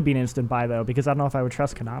don't know if it'd be an instant buy though, because I don't know if I would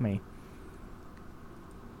trust Konami.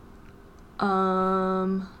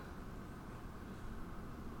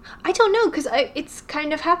 I don't know, because it's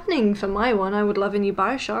kind of happening for my one. I would love a new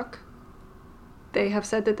Bioshock. They have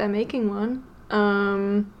said that they're making one.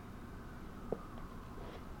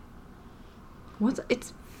 What's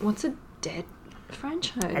a dead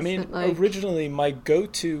franchise? I mean, originally my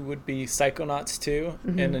go-to would be Psychonauts 2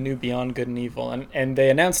 and a new Beyond Good and Evil. And they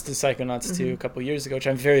announced the Psychonauts 2 a couple years ago, which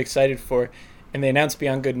I'm very excited for. And they announced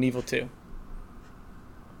Beyond Good and Evil 2.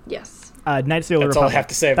 Yes. Knights of the Old Republic. That's all I have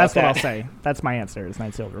to say about That's that. what I'll say. That's my answer, is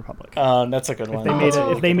Knights of the Old Republic. That's a good one.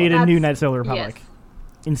 If they made a new That's- Knights of the Old Republic,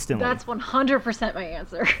 yes. instantly. That's 100% my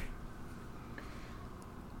answer.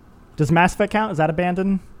 Does Mass Effect count? Is that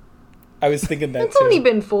abandoned? I was thinking that It's too. only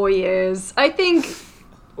been 4 years. I think.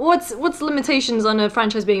 What's limitations on a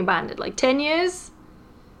franchise being abandoned? Like 10 years?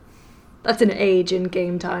 That's an age in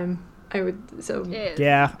game time. I would so.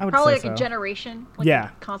 Yeah, I would Probably say like so. a generation. Like Yeah.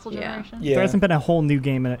 a console Yeah. generation. Yeah. There hasn't been a whole new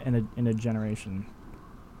game in a generation.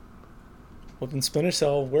 Well, then Splinter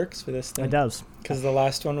Cell works for this thing. It does. Because the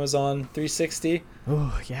last one was on 360.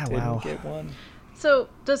 Oh yeah, Didn't wow. get one. So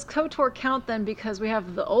does KOTOR count then, because we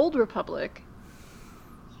have the Old Republic?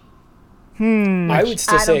 I would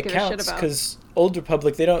still I say don't it give a shit counts about. because Old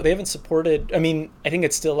Republic they haven't supported. I mean, I think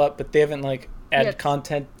it's still up, but they haven't like added Yeah.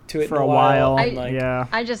 content to it For in a while. and, like, Yeah.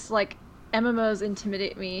 I just like MMOs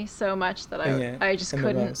intimidate me so much that Yeah, I just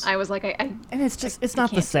couldn't. MMOs. I was like I And it's just it's I not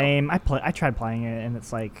the can't do it. same. I tried playing it and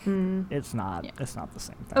it's like it's not the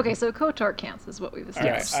same thing. Okay, so KOTOR counts is what we've all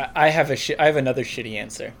right, established. I have I have another shitty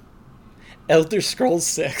answer. Elder Scrolls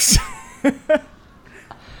 6.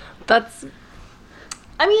 That's.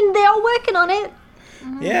 I mean, they are working on it.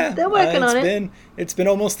 Yeah, They're working on it. It's been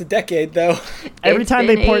almost a decade though. Every It's time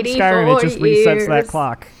they been port Skyrim, it just 84 resets that years.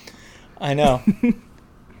 clock. I know.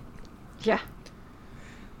 Yeah.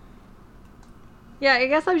 Yeah, I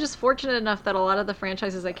guess I'm just fortunate enough that a lot of the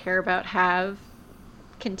franchises I care about have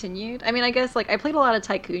continued. I mean, I guess like I played a lot of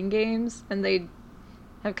Tycoon games and they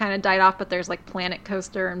have kind of died off, but there's like Planet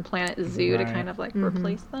Coaster and Planet Zoo to Right. kind of like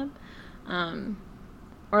replace them.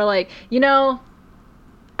 Or like, you know,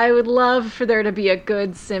 I would love for there to be a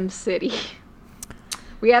good Sim City.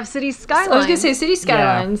 We have City Skylines. I was gonna say City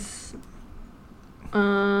Skylines.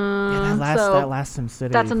 Yeah, so that last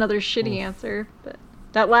SimCity. That's another shitty answer, but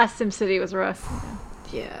that last Sim City was rough.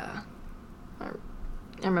 Yeah. I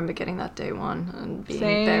remember getting that day one and being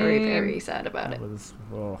Same. very, very sad about That it. was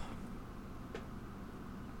oh.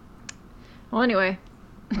 Well, anyway.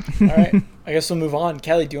 All right, I guess we'll move on.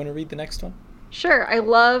 Callie, do you want to read the next one? Sure, I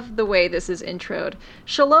love the way this is introed.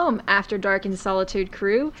 Shalom, After Dark and Solitude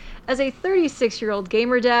crew. As a 36-year-old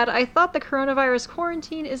gamer dad, I thought the coronavirus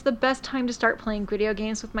quarantine is the best time to start playing video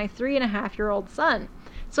games with my 3.5-year-old son.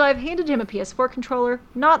 So I've handed him a PS4 controller,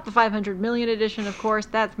 not the 500 million edition, of course,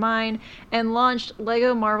 that's mine, and launched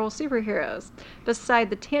LEGO Marvel Superheroes. Beside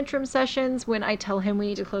the tantrum sessions, when I tell him we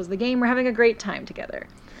need to close the game, we're having a great time together.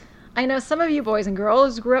 I know some of you boys and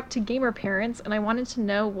girls grew up to gamer parents, and I wanted to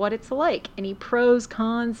know what it's like. Any pros,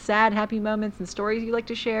 cons, sad, happy moments, and stories you'd like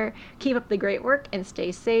to share? Keep up the great work and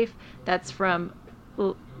stay safe. That's from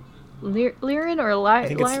Liren or I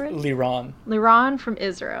think it's Lyran? Liran. Liran from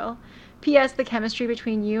Israel. P.S. The chemistry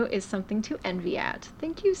between you is something to envy at.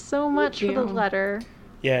 Thank you so much for the you. letter.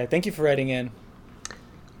 Yeah, thank you for writing in.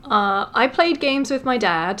 I played games with my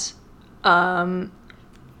dad.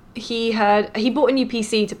 He bought a new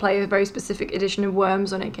PC to play a very specific edition of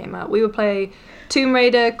Worms when it came out. We would play Tomb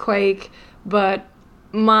Raider, Quake, but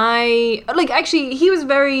he was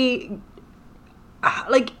very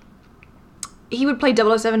he would play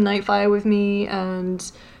 007 Nightfire with me,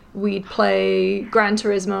 and we'd play Gran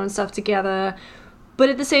Turismo and stuff together. But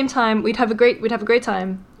at the same time, we'd have a great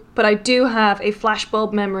time. But I do have a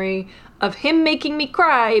flashbulb memory of him making me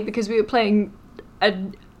cry because we were playing a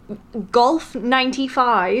Golf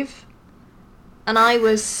 95, and I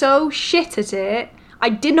was so shit at it. I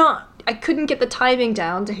couldn't get the timing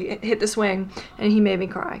down to hit the swing, and he made me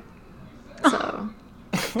cry. So,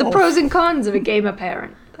 the pros and cons of a gamer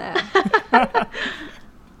parent there.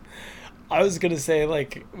 I was gonna say,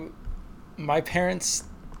 like, my parents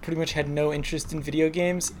pretty much had no interest in video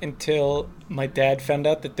games until my dad found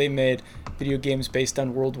out that they made video games based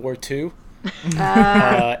on World War II.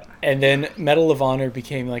 And then Medal of Honor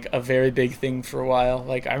became like a very big thing for a while.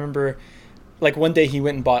 Like, I remember, like, one day he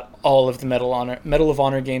went and bought all of the Medal of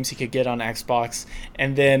Honor games he could get on Xbox.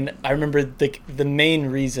 And then I remember the main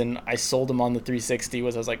reason I sold him on the 360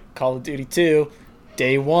 was I was like, Call of Duty 2,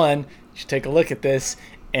 day one, you should take a look at this.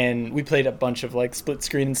 And we played a bunch of like split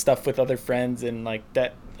screen and stuff with other friends, and like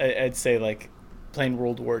that, I'd say like playing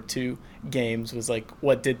World War II games was like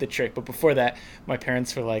what did the trick. But before that, my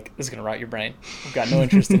parents were like, "This is gonna rot your brain. We've got no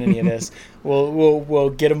interest in any of this. We'll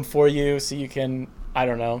get them for you so you can, I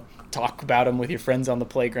don't know, talk about them with your friends on the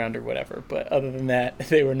playground or whatever." But other than that,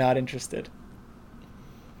 they were not interested.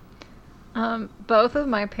 Both of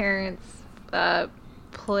my parents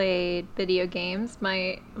played video games.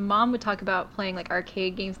 My mom would talk about playing like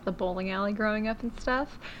arcade games at the bowling alley growing up and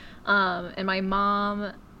stuff. And my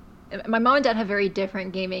mom and dad have very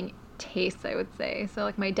different gaming tastes, I would say. So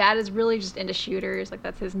like my dad is really just into shooters. Like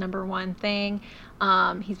that's his number one thing.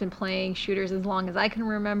 He's been playing shooters as long as I can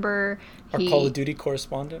remember. Our Call of Duty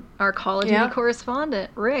correspondent,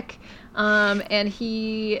 Rick. And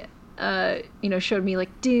he showed me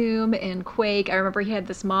like Doom and Quake. I remember he had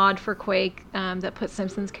this mod for Quake that put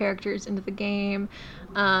Simpsons characters into the game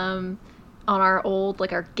on our old,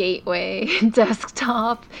 like our gateway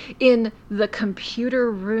desktop in the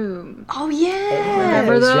computer room. Oh yeah,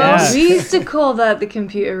 remember those? Yes. We used to call that the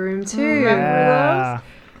computer room too. Remember those?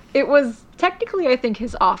 It was technically, I think,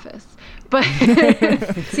 his office, but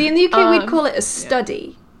see, in the UK we'd call it a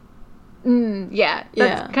study.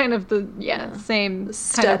 That's kind of the same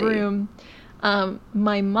kind of room.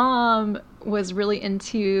 My mom was really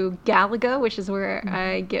into Galaga, which is where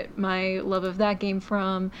I get my love of that game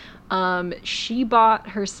from. She bought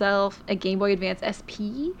herself a Game Boy Advance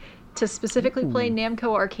SP to specifically play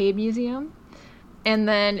Namco Arcade Museum. And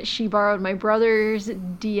then she borrowed my brother's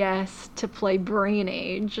DS to play Brain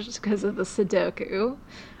Age just because of the Sudoku.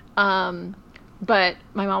 But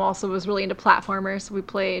my mom also was really into platformers, so we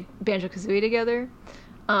played Banjo-Kazooie together.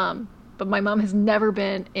 But my mom has never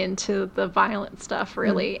been into the violent stuff,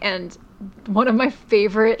 really. And one of my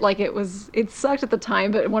favorite, it sucked at the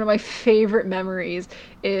time, but one of my favorite memories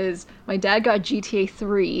is my dad got GTA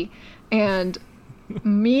 3, and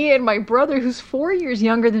me and my brother, who's 4 years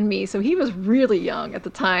younger than me, so he was really young at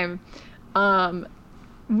the time,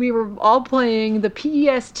 we were all playing. The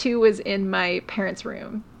PS2 was in my parents'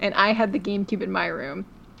 room, and I had the GameCube in my room.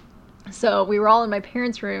 So we were all in my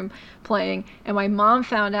parents' room playing, and my mom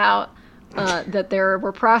found out that there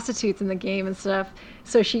were prostitutes in the game and stuff.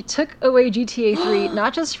 So she took away GTA 3,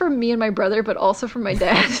 not just from me and my brother, but also from my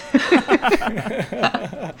dad.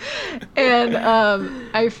 And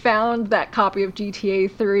I found that copy of GTA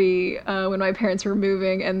 3 when my parents were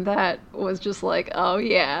moving, and that was just like, oh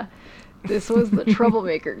yeah, this was the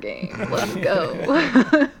troublemaker game. Let's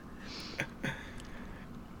go.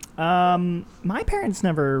 My parents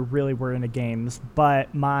never really were into games,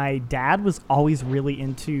 but my dad was always really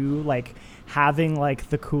into like having like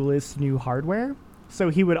the coolest new hardware. So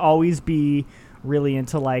he would always be really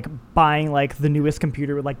into like buying like the newest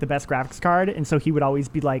computer with like the best graphics card. And so he would always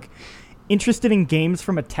be like interested in games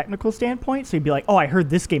from a technical standpoint. So he'd be like, "Oh, I heard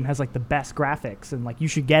this game has like the best graphics and like you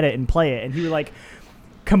should get it and play it." And he would like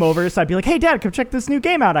come over. So I'd be like, "Hey Dad, come check this new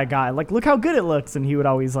game out I got. Like, look how good it looks." And he would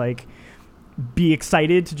always like be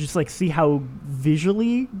excited to just like see how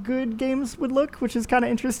visually good games would look, which is kind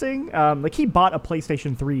of interesting. Like he bought a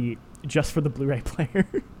PlayStation 3 just for the Blu-ray player.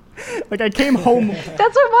 Like I came home. That's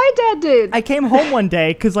what my dad did. I came home one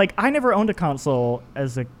day because like I never owned a console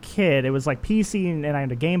as a kid. It was like PC and I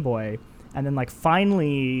had a Game Boy. And then like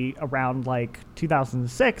finally around like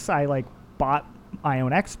 2006, I like bought my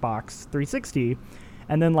own Xbox 360.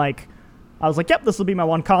 And then like I was like, yep, this will be my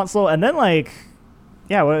one console. And then like,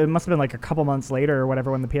 yeah, well, it must have been like a couple months later or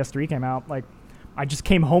whatever when the PS3 came out. Like I just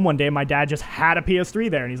came home one day and my dad just had a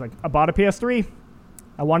PS3 there. And he's like, I bought a PS3.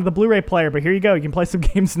 I wanted the Blu-ray player, but here you go. You can play some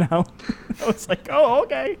games now. I was like, oh,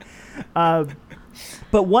 okay.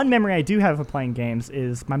 But one memory I do have of playing games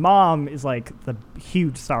is my mom is like the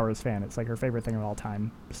huge Star Wars fan. It's like her favorite thing of all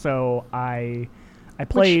time. So I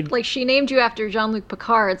played... Which, like she named you after Jean-Luc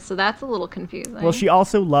Picard, so that's a little confusing. Well, she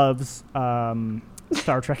also loves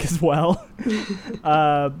Star Trek as well.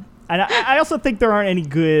 And I also think there aren't any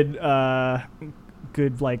good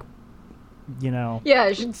like, you know. Yeah,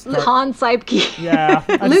 Han Seipke. Yeah.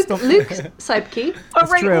 Luke Seipke. Oh,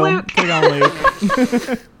 right, true. Luke. Put it on Luke.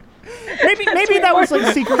 maybe that was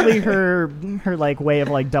like secretly her like way of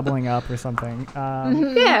like doubling up or something.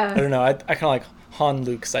 Yeah. I don't know. I kind of like Han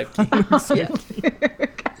Luke Seipke.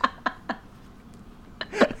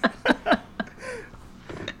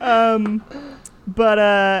 But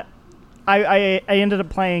I ended up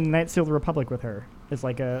playing Knights of the Republic with her. It's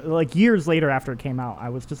like years later after it came out, I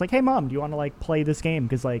was just like, "Hey mom, do you want to like play this game?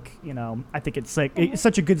 Because like, you know, I think it's like it's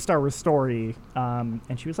such a good Star Wars story."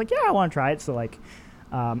 And she was like, "Yeah, I want to try it." So like,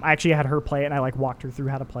 I actually had her play it, and I like walked her through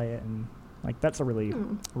how to play it, and like that's a really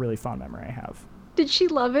fond memory I have. Did she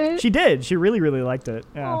love it? She did. She really liked it.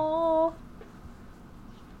 Yeah. Aww.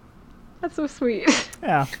 That's so sweet.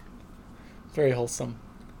 Yeah. Very wholesome.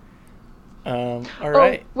 All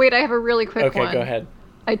right. Wait, I have a really quick one. Okay, go ahead.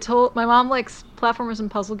 I told my mom likes platformers and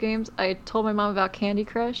puzzle games. I told my mom about Candy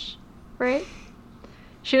Crush, right?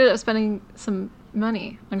 She ended up spending some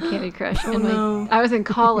money on Candy Crush. Oh, and no. I was in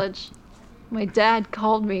college. My dad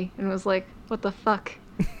called me and was like, "What the fuck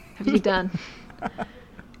have you done?"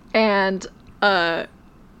 And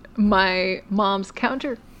my mom's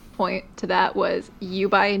counterpoint to that was, "You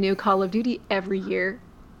buy a new Call of Duty every year.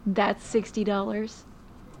 That's $60.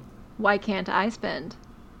 Why can't I spend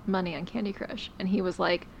money on Candy Crush?" And he was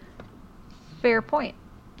like, "Fair point."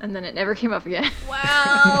 And then it never came up again.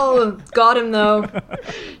 Wow. Got him, though.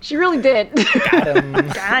 She really did. Got him.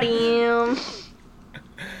 Got him.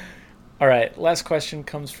 All right, last question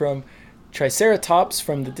comes from Triceratops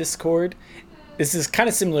from the Discord. This is kind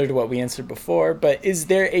of similar to what we answered before, but is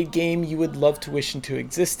there a game you would love to wish into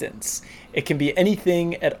existence? It can be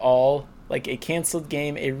anything at all, like a canceled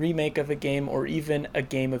game, a remake of a game, or even a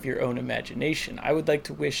game of your own imagination. I would like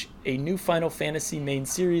to wish a new Final Fantasy main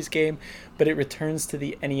series game, but it returns to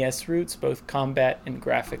the NES roots, both combat and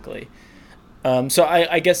graphically. So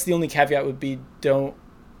I guess the only caveat would be don't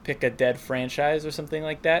pick a dead franchise or something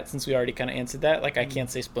like that, since we already kind of answered that. Like, I can't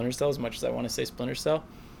say Splinter Cell as much as I want to say Splinter Cell.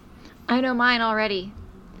 I know mine already.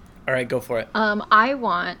 All right, go for it. I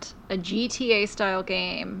want a GTA style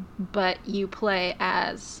game, but you play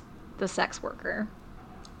as the sex worker.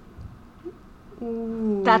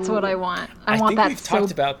 Ooh. That's what I want. I want think that we've so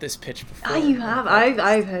talked about this pitch before. Ah, you have.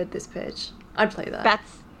 I've heard this pitch. I'd play that.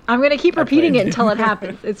 I'm going to keep repeating played. it until it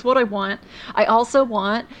happens. It's what I want. I also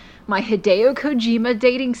want my Hideo Kojima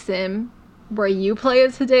dating sim where you play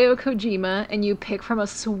as Hideo Kojima and you pick from a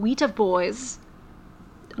suite of boys.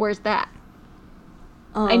 Where's that?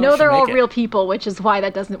 I know they're all make it. real people, which is why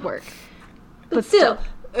that doesn't work. But still,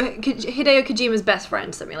 Hideo Kojima's best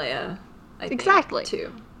friend simulator. I think, Exactly.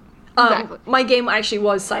 Too. Exactly. My game actually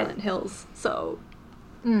was Silent Hills, so.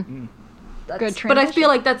 That's, Good but I transition. feel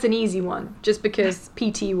like that's an easy one, just because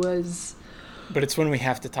PT was. But it's when we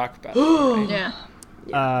have to talk about it. Right?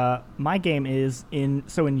 Yeah. My game is in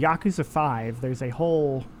Yakuza 5, there's a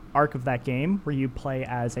whole arc of that game where you play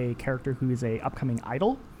as a character who is a upcoming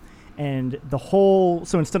idol. And so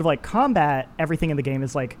instead of like combat, everything in the game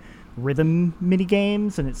is like rhythm mini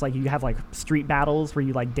games, and it's like you have like street battles where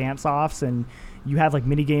you like dance offs, and you have like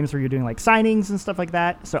mini games where you're doing like signings and stuff like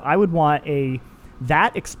that. So I would want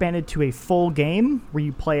that expanded to a full game where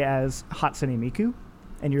you play as Hatsune Miku.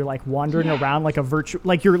 And you're like wandering around like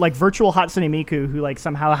you're like virtual Hatsune Miku who like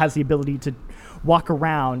somehow has the ability to walk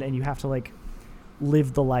around, and you have to like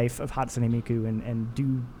live the life of Hatsune Miku and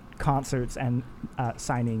do concerts and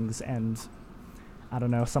signings, and I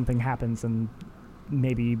don't know, something happens and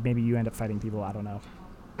maybe you end up fighting people. I don't know.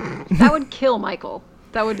 That would kill Michael.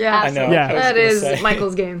 That would Yeah. I know. absolutely. Yeah. I was That gonna is say.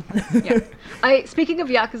 Michael's game. Yeah. Speaking of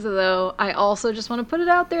Yakuza, though, I also just want to put it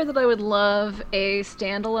out there that I would love a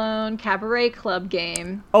standalone Cabaret Club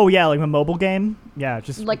game, Oh yeah, like a mobile game. Yeah,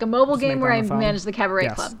 just like a mobile just make game it where on I the phone. manage the Cabaret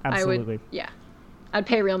Yes, Club. absolutely. I'd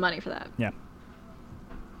pay real money for that. Yeah.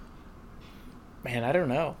 Man, I don't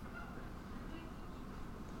know.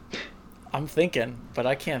 I'm thinking, but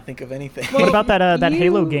I can't think of anything. What about that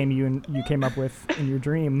Halo you- game you came up with in your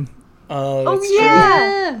dream? Oh, Oh that's true.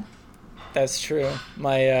 yeah. That's true.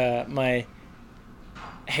 My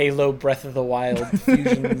Halo Breath of the Wild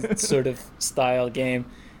fusion sort of style game,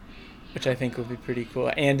 which I think would be pretty cool,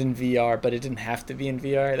 and in VR, but it didn't have to be in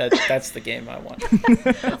VR. That's the game I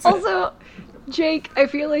want. Also, Jake, I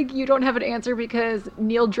feel like you don't have an answer because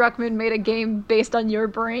Neil Druckmann made a game based on your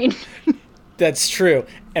brain. That's true,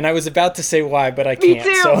 and I was about to say why, but I Me can't.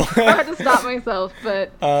 too. So I had to stop myself,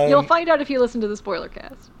 but you'll find out if you listen to the spoiler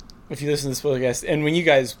cast. if you listen to this podcast, and when you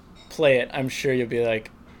guys play it, I'm sure you'll be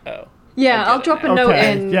like, oh. Yeah, I get I'll it drop a now. note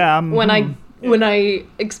Okay, in yeah, when I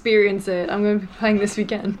experience it. I'm going to be playing this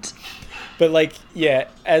weekend. But like, yeah,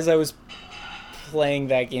 as I was playing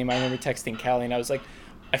that game, I remember texting Callie, and I was like,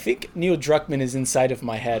 I think Neil Druckmann is inside of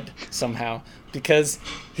my head somehow, because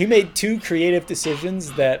he made two creative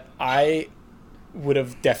decisions that I would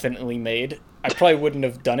have definitely made. I probably wouldn't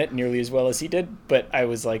have done it nearly as well as he did, but I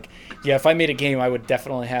was like, yeah, if I made a game, I would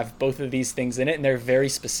definitely have both of these things in it, and they're very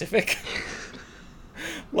specific.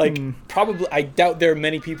 Like, probably, I doubt there are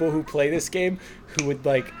many people who play this game who would,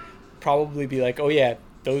 like, probably be like, oh yeah,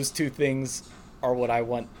 those two things are what I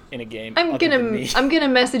want in a game. I'm other than me. gonna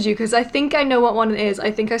message you because I think I know what one it is.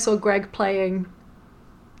 I think I saw Greg playing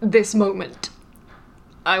this moment.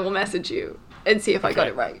 I will message you and see if I got Okay.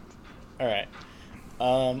 it right. All right.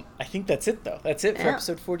 I think that's it, though. That's it for Yeah.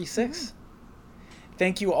 episode 46.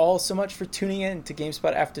 Thank you all so much for tuning in to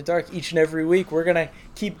GameSpot After Dark each and every week. We're going to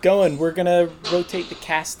keep going. We're going to rotate the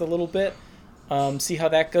cast a little bit. See how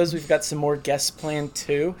that goes. We've got some more guests planned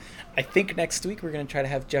too. I think next week we're going to try to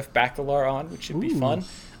have Jeff Bacalar on, which should be fun.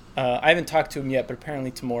 I haven't talked to him yet, but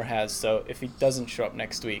apparently Timur has. So if he doesn't show up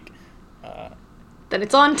next week, then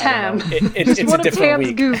it's on Tam. It's a different Tam's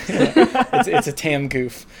week. goofs. It's a Tam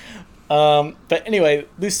goof. But anyway,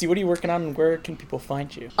 Lucy, what are you working on and where can people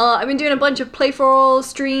find you? I've been doing a bunch of Play for All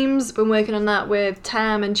streams. Been working on that with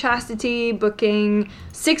Tam and Chastity, booking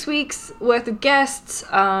 6 weeks worth of guests.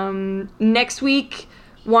 Next week,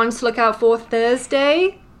 one to look out for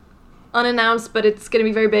Thursday. Unannounced, but it's going to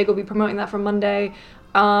be very big. We'll be promoting that from Monday.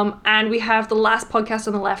 And we have the last podcast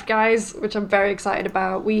on the left, guys, which I'm very excited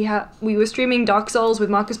about. We were streaming Dark Souls with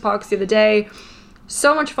Marcus Parks the other day.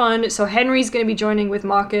 So much fun. So Henry's going to be joining with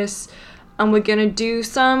Marcus, and we're going to do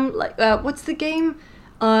some, like, what's the game?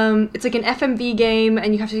 It's like an FMV game,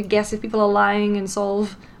 and you have to guess if people are lying and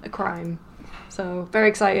solve a crime. So very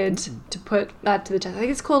excited to put that to the test. I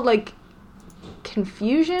think it's called, like,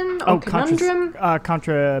 Confusion or Conundrum?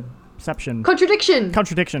 Contraception. Contradiction.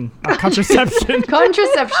 Contraception.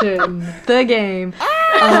 Contraception. The game.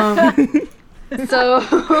 So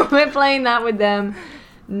we're playing that with them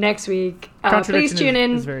next week. Please tune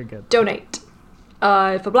in. Is very good. Donate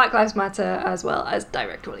for Black Lives Matter as well as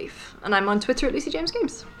Direct Relief. And I'm on Twitter at Lucy James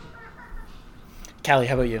Games. Callie,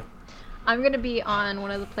 how about you? I'm going to be on one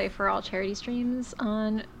of the Play for All charity streams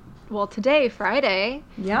on, today, Friday.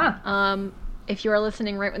 Yeah. If you are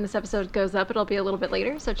listening right when this episode goes up, it'll be a little bit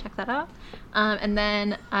later, so check that out. And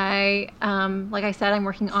then like I said, I'm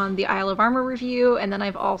working on the Isle of Armor review, and then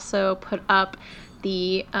I've also put up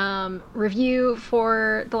the review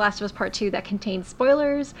for The Last of Us Part 2 that contains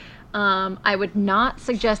spoilers. I would not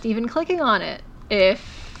suggest even clicking on it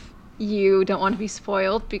if you don't want to be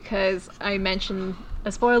spoiled, because I mentioned a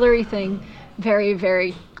spoilery thing very,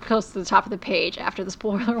 very close to the top of the page after the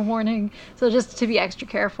spoiler warning. So just to be extra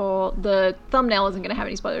careful, the thumbnail isn't going to have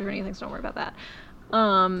any spoilers or anything, so don't worry about that.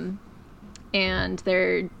 And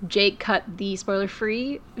Jake cut the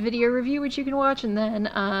spoiler-free video review, which you can watch, and then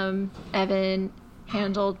Evan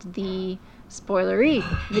handled the spoilery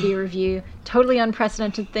video review. Totally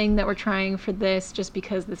unprecedented thing that we're trying for this, just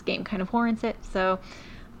because this game kind of warrants it. So,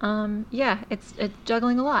 it's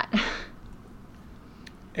juggling a lot.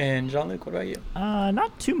 And Jean-Luc, what about you?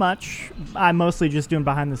 Not too much. I'm mostly just doing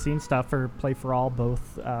behind-the-scenes stuff for Play for All,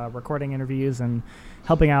 both recording interviews and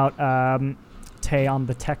helping out Tay on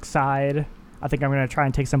the tech side. I think I'm going to try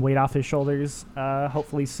and take some weight off his shoulders,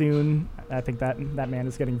 hopefully soon. I think that man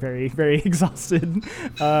is getting very, very exhausted.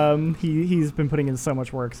 He's been putting in so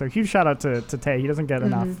much work. So huge shout out to Tay. He doesn't get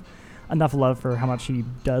enough love for how much he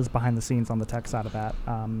does behind the scenes on the tech side of that.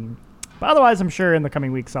 But otherwise, I'm sure in the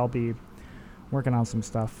coming weeks I'll be working on some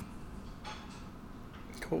stuff.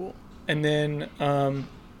 Cool. And then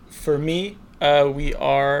for me,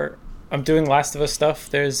 I'm doing Last of Us stuff.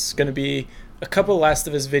 There's going to be a couple Last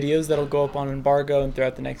of Us videos that'll go up on embargo and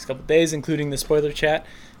throughout the next couple days, including the spoiler chat.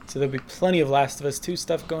 So there'll be plenty of Last of Us 2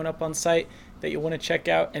 stuff going up on site that you'll want to check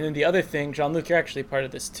out. And then the other thing, Jean-Luc, you're actually part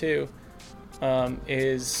of this too,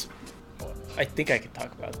 is, I think I could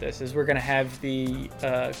talk about this, is we're going to have the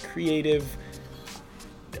creative,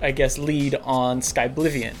 I guess, lead on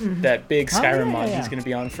Skyblivion, that big Skyrim mod. He's going to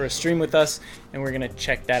be on for a stream with us, and we're going to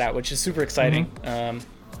check that out, which is super exciting.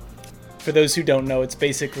 For those who don't know, it's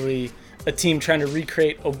basically a team trying to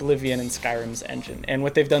recreate Oblivion in Skyrim's engine, and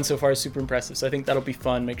what they've done so far is super impressive. So I think that'll be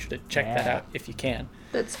fun. Make sure to check that out if you can.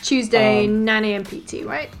 That's Tuesday, 9 a.m. PT,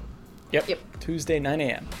 right? Yep. Tuesday, 9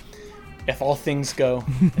 a.m. If all things go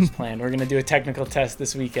as planned. We're going to do a technical test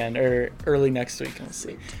this weekend, or early next week, and we'll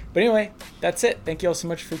see. But anyway, that's it. Thank you all so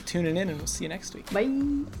much for tuning in, and we'll see you next week. Bye.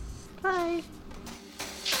 Bye.